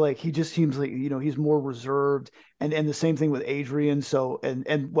Steve is like, he just seems like, he's more reserved, and the same thing with Adrian. So,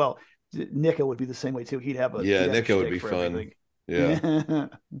 and well, Nico would be the same way too. He'd have Nico would be fun. Everything. Yeah.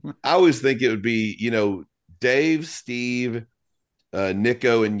 I always think it would be, Dave, Steve,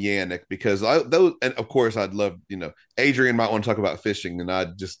 Nico and Yannick, because and of course I'd love, Adrian might want to talk about fishing, and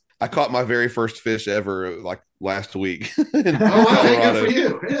I caught my very first fish ever like last week. Oh wow, good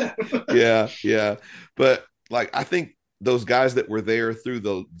for you. Yeah. But I think those guys that were there through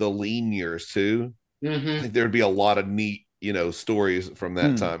the lean years too, I think there'd be a lot of neat, stories from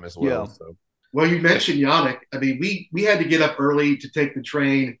that time as well. Yeah. So. Well, you mentioned Yannick. We had to get up early to take the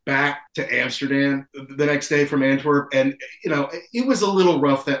train back to Amsterdam the next day from Antwerp. And, it was a little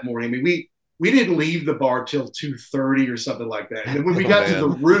rough that morning. We didn't leave the bar till 2:30 or something like that. And when we got to the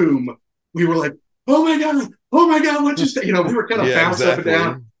room, we were like, oh my God, what just, we were kind of bouncing up and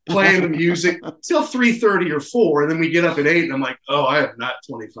down, playing the music till 3:30 or 4. And then we get up at 8 and I'm like, oh, I am not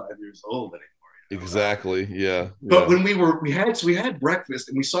 25 years old anymore. Exactly. Yeah. But when we had breakfast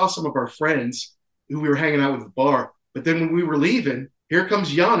and we saw some of our friends who we were hanging out with at the bar. But then when we were leaving, here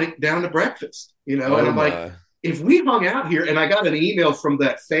comes Yannick down to breakfast, and I'm like, if we hung out here, and I got an email from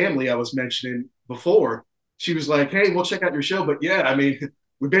that family I was mentioning before, she was like, hey, we'll check out your show. But yeah, we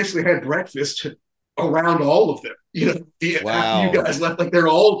basically had breakfast around all of them. Wow. After you guys left, they're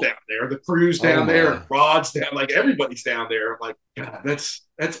all down there. The crew's down there, Rod's down, everybody's down there. I'm like, God,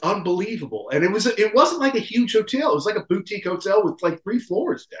 that's unbelievable. And it wasn't like a huge hotel. It was like a boutique hotel with 3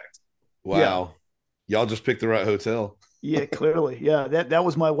 floors, Jackson. Wow. Yeah. Y'all just picked the right hotel. Yeah, clearly. Yeah, that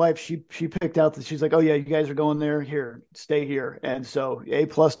was my wife. She picked out that she's like, oh yeah, you guys are going there. Here, stay here. And so A+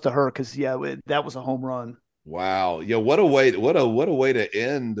 to her because that was a home run. Wow. Yeah. What a way to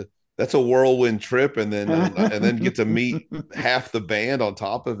end. That's a whirlwind trip, and then get to meet half the band on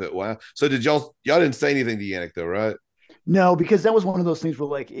top of it. Wow. So y'all didn't say anything to Yannick though, right? No, because that was one of those things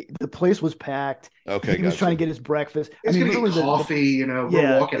where the place was packed. Okay, he was trying to get his breakfast. It's gonna get coffee.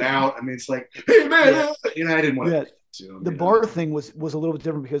 We're walking out. It's like, hey man, I didn't want to. assume. The bar thing was a little bit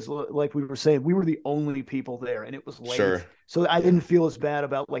different because, like we were saying, we were the only people there, and it was late. Sure. So I didn't feel as bad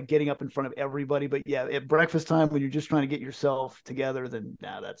about like getting up in front of everybody. But yeah, at breakfast time when you're just trying to get yourself together, then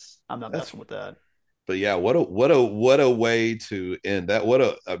I'm not messing with that. But yeah, what a way to end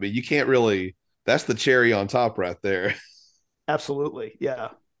that. I mean, you can't really. That's the cherry on top right there. Absolutely, yeah.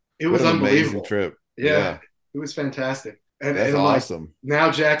 It was an unbelievable. amazing trip. Yeah, it was fantastic. And that's awesome. Like,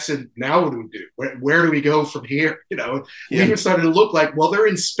 now, Jackson, now what do we do? Where do we go from here? You know, we even started to look like, well, they're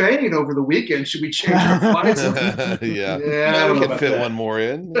in Spain over the weekend. Should we change our flights? Yeah, we can fit one more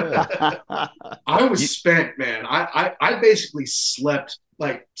in. Yeah. I was spent, man. I basically slept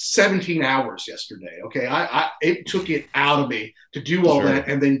like 17 hours yesterday. Okay, it took it out of me to do all that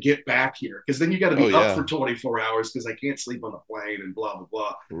and then get back here, because then you got to be up for 24 hours because I can't sleep on the plane and blah blah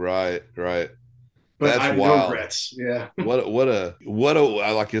blah. Right. But that's I have wild. no regrets. Yeah. What a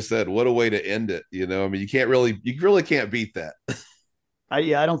like you said, what a way to end it. You know, I mean, you really can't beat that. I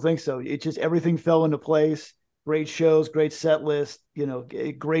don't think so. It just, everything fell into place. Great shows, great set list, you know,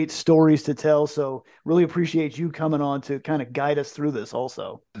 great stories to tell. So really appreciate you coming on to kind of guide us through this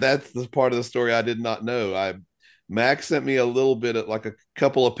also. That's the part of the story I did not know. Max sent me a little bit of like a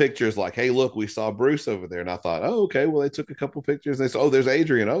couple of pictures like, hey, look, we saw Bruce over there. And I thought, oh, okay, well, they took a couple pictures. They said, oh, there's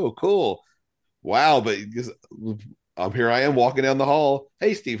Adrian. Oh, cool. Wow. But here I am walking down the hall.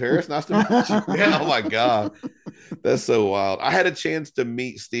 Hey, Steve Harris, nice to meet you. Oh my God. That's so wild. I had a chance to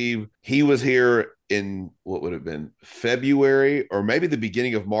meet Steve. He was here in what would have been February or maybe the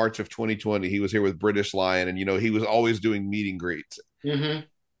beginning of March of 2020. He was here with British Lion, and, you know, he was always doing meet and greets. Mm-hmm.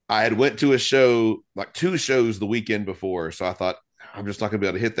 I had went to a show, like 2 shows the weekend before. So I thought, I'm just not gonna be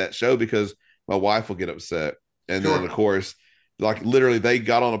able to hit that show because my wife will get upset. And then of course, like literally they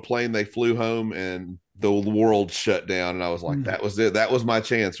got on a plane, they flew home, and the world shut down. And I was like, that was it. That was my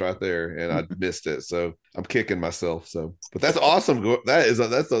chance right there. And I missed it. So I'm kicking myself. So, but that's awesome. Those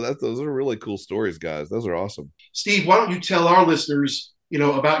are really cool stories, guys. Those are awesome. Steve, why don't you tell our listeners, you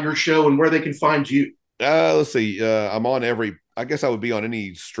know, about your show and where they can find you? Let's see. I'm on I guess I would be on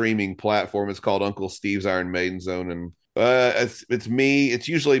any streaming platform. It's called Uncle Steve's Iron Maiden Zone. And it's me. It's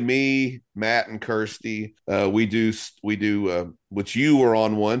usually me, Matt, and Kirsty. We do which you were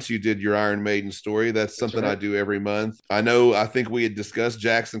on once. You did your Iron Maiden story. That's something I do every month. I think we had discussed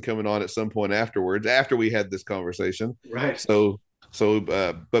Jackson coming on at some point afterwards, after we had this conversation. Right. So,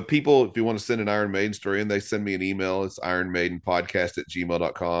 but people, if you want to send an Iron Maiden story, and they send me an email, it's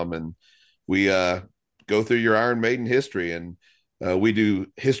ironmaidenpodcast@gmail.com. And we go through your Iron Maiden history, and we do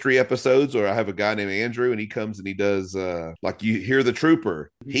history episodes, or I have a guy named Andrew, and he comes and he does like you hear the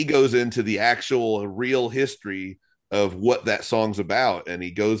Trooper. He goes into the actual real history of what that song's about, and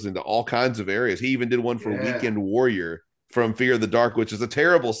he goes into all kinds of areas. He even did one for Weekend Warrior from Fear of the Dark, which is a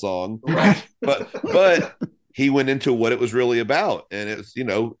terrible song, right? but he went into what it was really about, and it's, you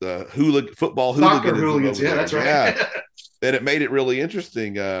know, the football hooligans. Yeah, that's right. Yeah. And it made it really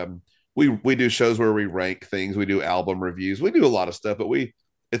interesting. We do shows where we rank things. We do album reviews. We do a lot of stuff, but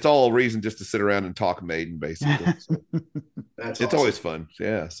it's all a reason just to sit around and talk Maiden, basically. So it's awesome. Always fun.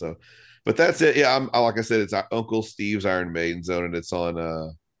 Yeah. So, but that's it. Yeah. Like I said, it's Uncle Steve's Iron Maiden Zone, and it's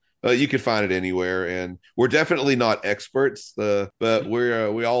on, you can find it anywhere. And we're definitely not experts, but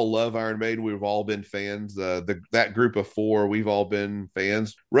we all love Iron Maiden. We've all been fans. That group of 4, we've all been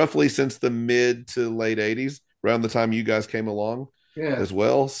fans roughly since the mid to late 80s, around the time you guys came along. As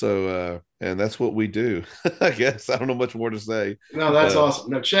well. So and that's what we do. I guess I don't know much more to say. No, that's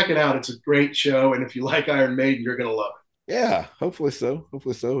awesome. No, check it out. It's a great show, and if you like Iron Maiden, you're gonna love it. Yeah, hopefully so.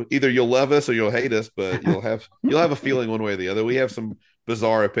 Either you'll love us or you'll hate us, but you'll have a feeling one way or the other. We have some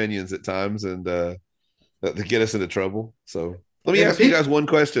bizarre opinions at times, and that get us into trouble. So let me ask you guys one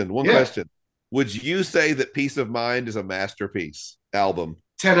question. Question: would you say that Peace of Mind is a masterpiece album?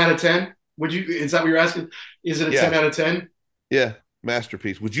 10 out of 10. Would you? Is that what you're asking? Is it a 10 out of 10? Yeah,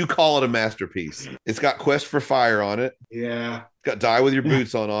 masterpiece. Would you call it a masterpiece? It's got Quest for Fire on it. Yeah. It's got Die With Your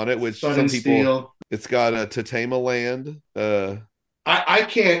Boots on it, which Sun some and people. Steel. It's got To Tame a Land. I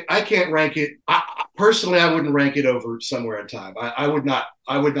can't rank it. Personally, I wouldn't rank it over Somewhere in Time. I would not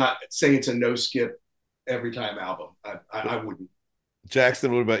say it's a no skip every time album. I wouldn't.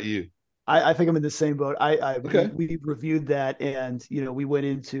 Jackson, what about you? I think I'm in the same boat. Okay. We reviewed that, and, you know, we went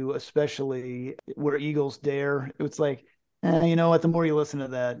into especially Where Eagles Dare. It's like, you know what? The more you listen to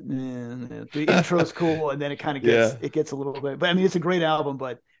that, the intro's cool, and then it kind of gets a little bit. But I mean, it's a great album.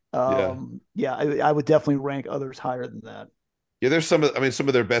 But I would definitely rank others higher than that. Yeah, there's some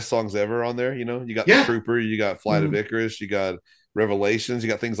of their best songs ever on there. You know, you got The Trooper, you got Flight of Icarus, you got Revelations,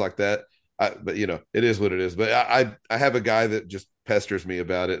 you got things like that. but it is what it is. But I have a guy that just pesters me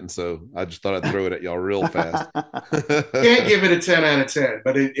about it, and so I just thought I'd throw it at y'all real fast. Can't give it a 10 out of 10,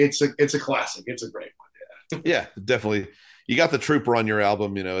 but it's a classic. It's a great one. Yeah, definitely. You got the Trooper on your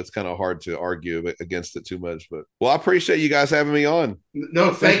album. It's kind of hard to argue against it too much. But I appreciate you guys having me on.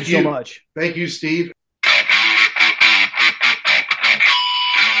 No, thank you so much. Thank you, Steve.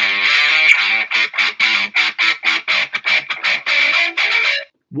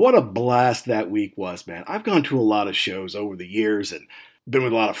 What a blast that week was, man. I've gone to a lot of shows over the years and been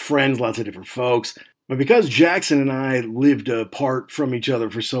with a lot of friends, lots of different folks. But because Jackson and I lived apart from each other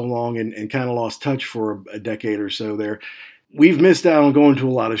for so long and kind of lost touch for a decade or so there, we've missed out on going to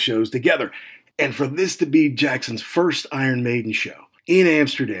a lot of shows together. And for this to be Jackson's first Iron Maiden show in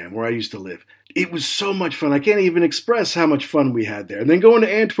Amsterdam, where I used to live, it was so much fun. I can't even express how much fun we had there. And then going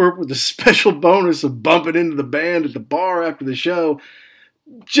to Antwerp with the special bonus of bumping into the band at the bar after the show,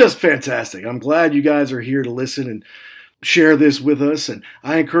 just fantastic. I'm glad you guys are here to listen and share this with us. And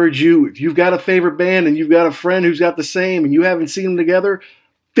I encourage you, if you've got a favorite band and you've got a friend who's got the same and you haven't seen them together,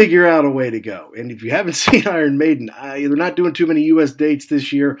 figure out a way to go. And if you haven't seen Iron Maiden, they're not doing too many U.S. dates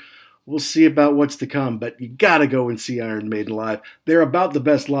this year. We'll see about what's to come, but you got to go and see Iron Maiden live. They're about the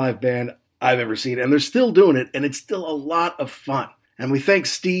best live band I've ever seen, and they're still doing it, and it's still a lot of fun. And we thank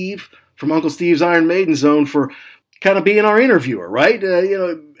Steve from Uncle Steve's Iron Maiden Zone for kind of being our interviewer, right?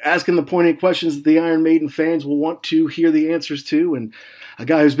 Asking the pointed questions that the Iron Maiden fans will want to hear the answers to. And a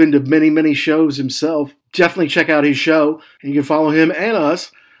guy who's been to many, many shows himself, definitely check out his show. And you can follow him and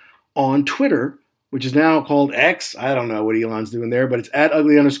us on Twitter, which is now called X. I don't know what Elon's doing there, but it's at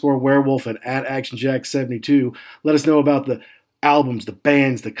 @ugly_werewolf and at ActionJack72. Let us know about the albums, the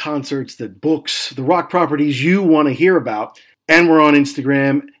bands, the concerts, the books, the rock properties you want to hear about. And we're on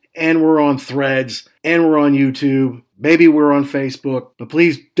Instagram, and we're on Threads, and we're on YouTube. Maybe we're on Facebook. But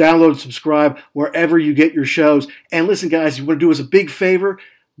please download and subscribe wherever you get your shows. And listen, guys, you want to do us a big favor?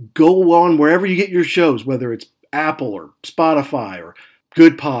 Go on wherever you get your shows, whether it's Apple or Spotify or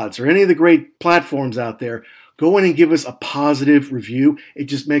Good Pods or any of the great platforms out there. Go in and give us a positive review. It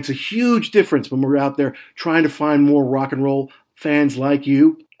just makes a huge difference when we're out there trying to find more rock and roll fans like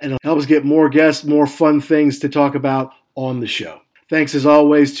you. And it'll help us get more guests, more fun things to talk about on the show. Thanks as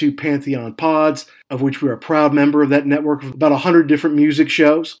always to Pantheon Pods, of which we're a proud member of that network of about 100 different music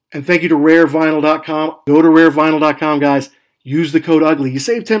shows. And thank you to rarevinyl.com. Go to rarevinyl.com, guys. Use the code UGLY. You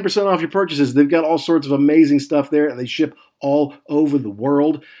save 10% off your purchases. They've got all sorts of amazing stuff there, and they ship all over the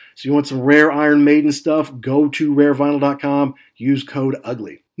world. So you want some rare Iron Maiden stuff, go to rarevinyl.com. Use code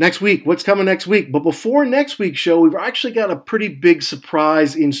UGLY. Next week, what's coming next week? But before next week's show, we've actually got a pretty big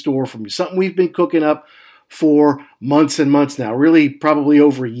surprise in store for you. Something we've been cooking up for months and months now, really probably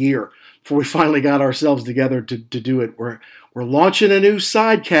over a year before we finally got ourselves together to do it. We're launching a new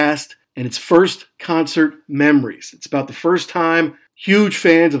sidecast, and it's First Concert Memories. It's about the first time huge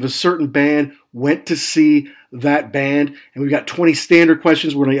fans of a certain band went to see that band, and we've got 20 standard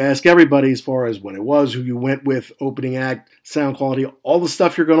questions we're going to ask everybody as far as when it was, who you went with, opening act, sound quality, all the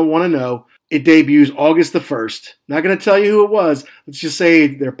stuff you're going to want to know. It debuts August the 1st. Not going to tell you who it was. Let's just say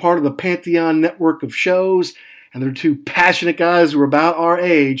they're part of the Pantheon network of shows, and they're two passionate guys who are about our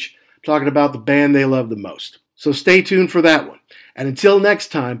age talking about the band they love the most. So stay tuned for that one. And until next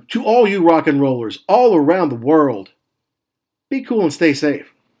time, to all you rock and rollers all around the world, be cool and stay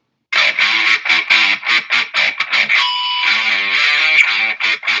safe.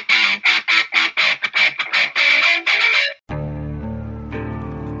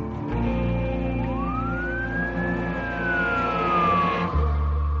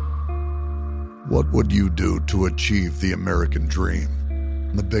 What would you do to achieve the American dream?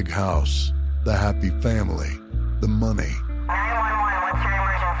 The big house, the happy family, the money. 911, what's your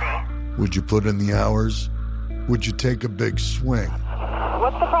emergency? Would you put in the hours? Would you take a big swing?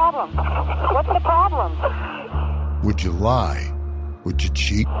 What's the problem? What's the problem? Would you lie? Would you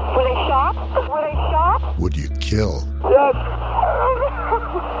cheat? Were they shot? Were they shot? Would you kill? Yes.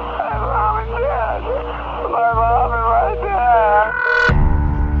 My mom is dead. My mom is right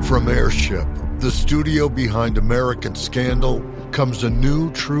there. From Airship, the studio behind American Scandal, comes a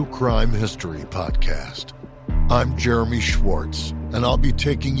new true crime history podcast. I'm Jeremy Schwartz, and I'll be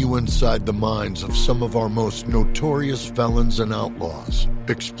taking you inside the minds of some of our most notorious felons and outlaws,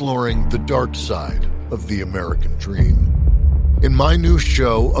 exploring the dark side of the American dream. In my new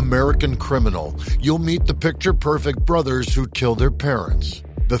show, American Criminal, you'll meet the picture-perfect brothers who killed their parents,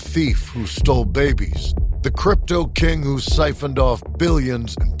 the thief who stole babies, the crypto king who siphoned off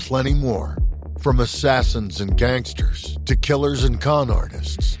billions, and plenty more. From assassins and gangsters to killers and con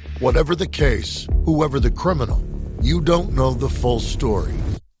artists. Whatever the case, whoever the criminal, you don't know the full story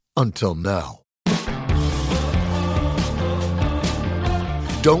Until now.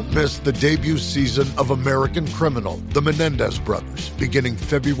 Don't miss the debut season of American Criminal, The Menendez Brothers, beginning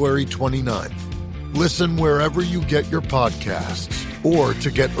February 29th. Listen wherever you get your podcasts, or to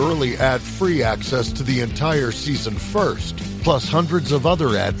get early ad-free access to the entire season first, plus hundreds of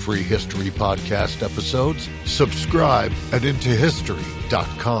other ad-free history podcast episodes, subscribe at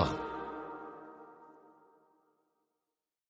IntoHistory.com.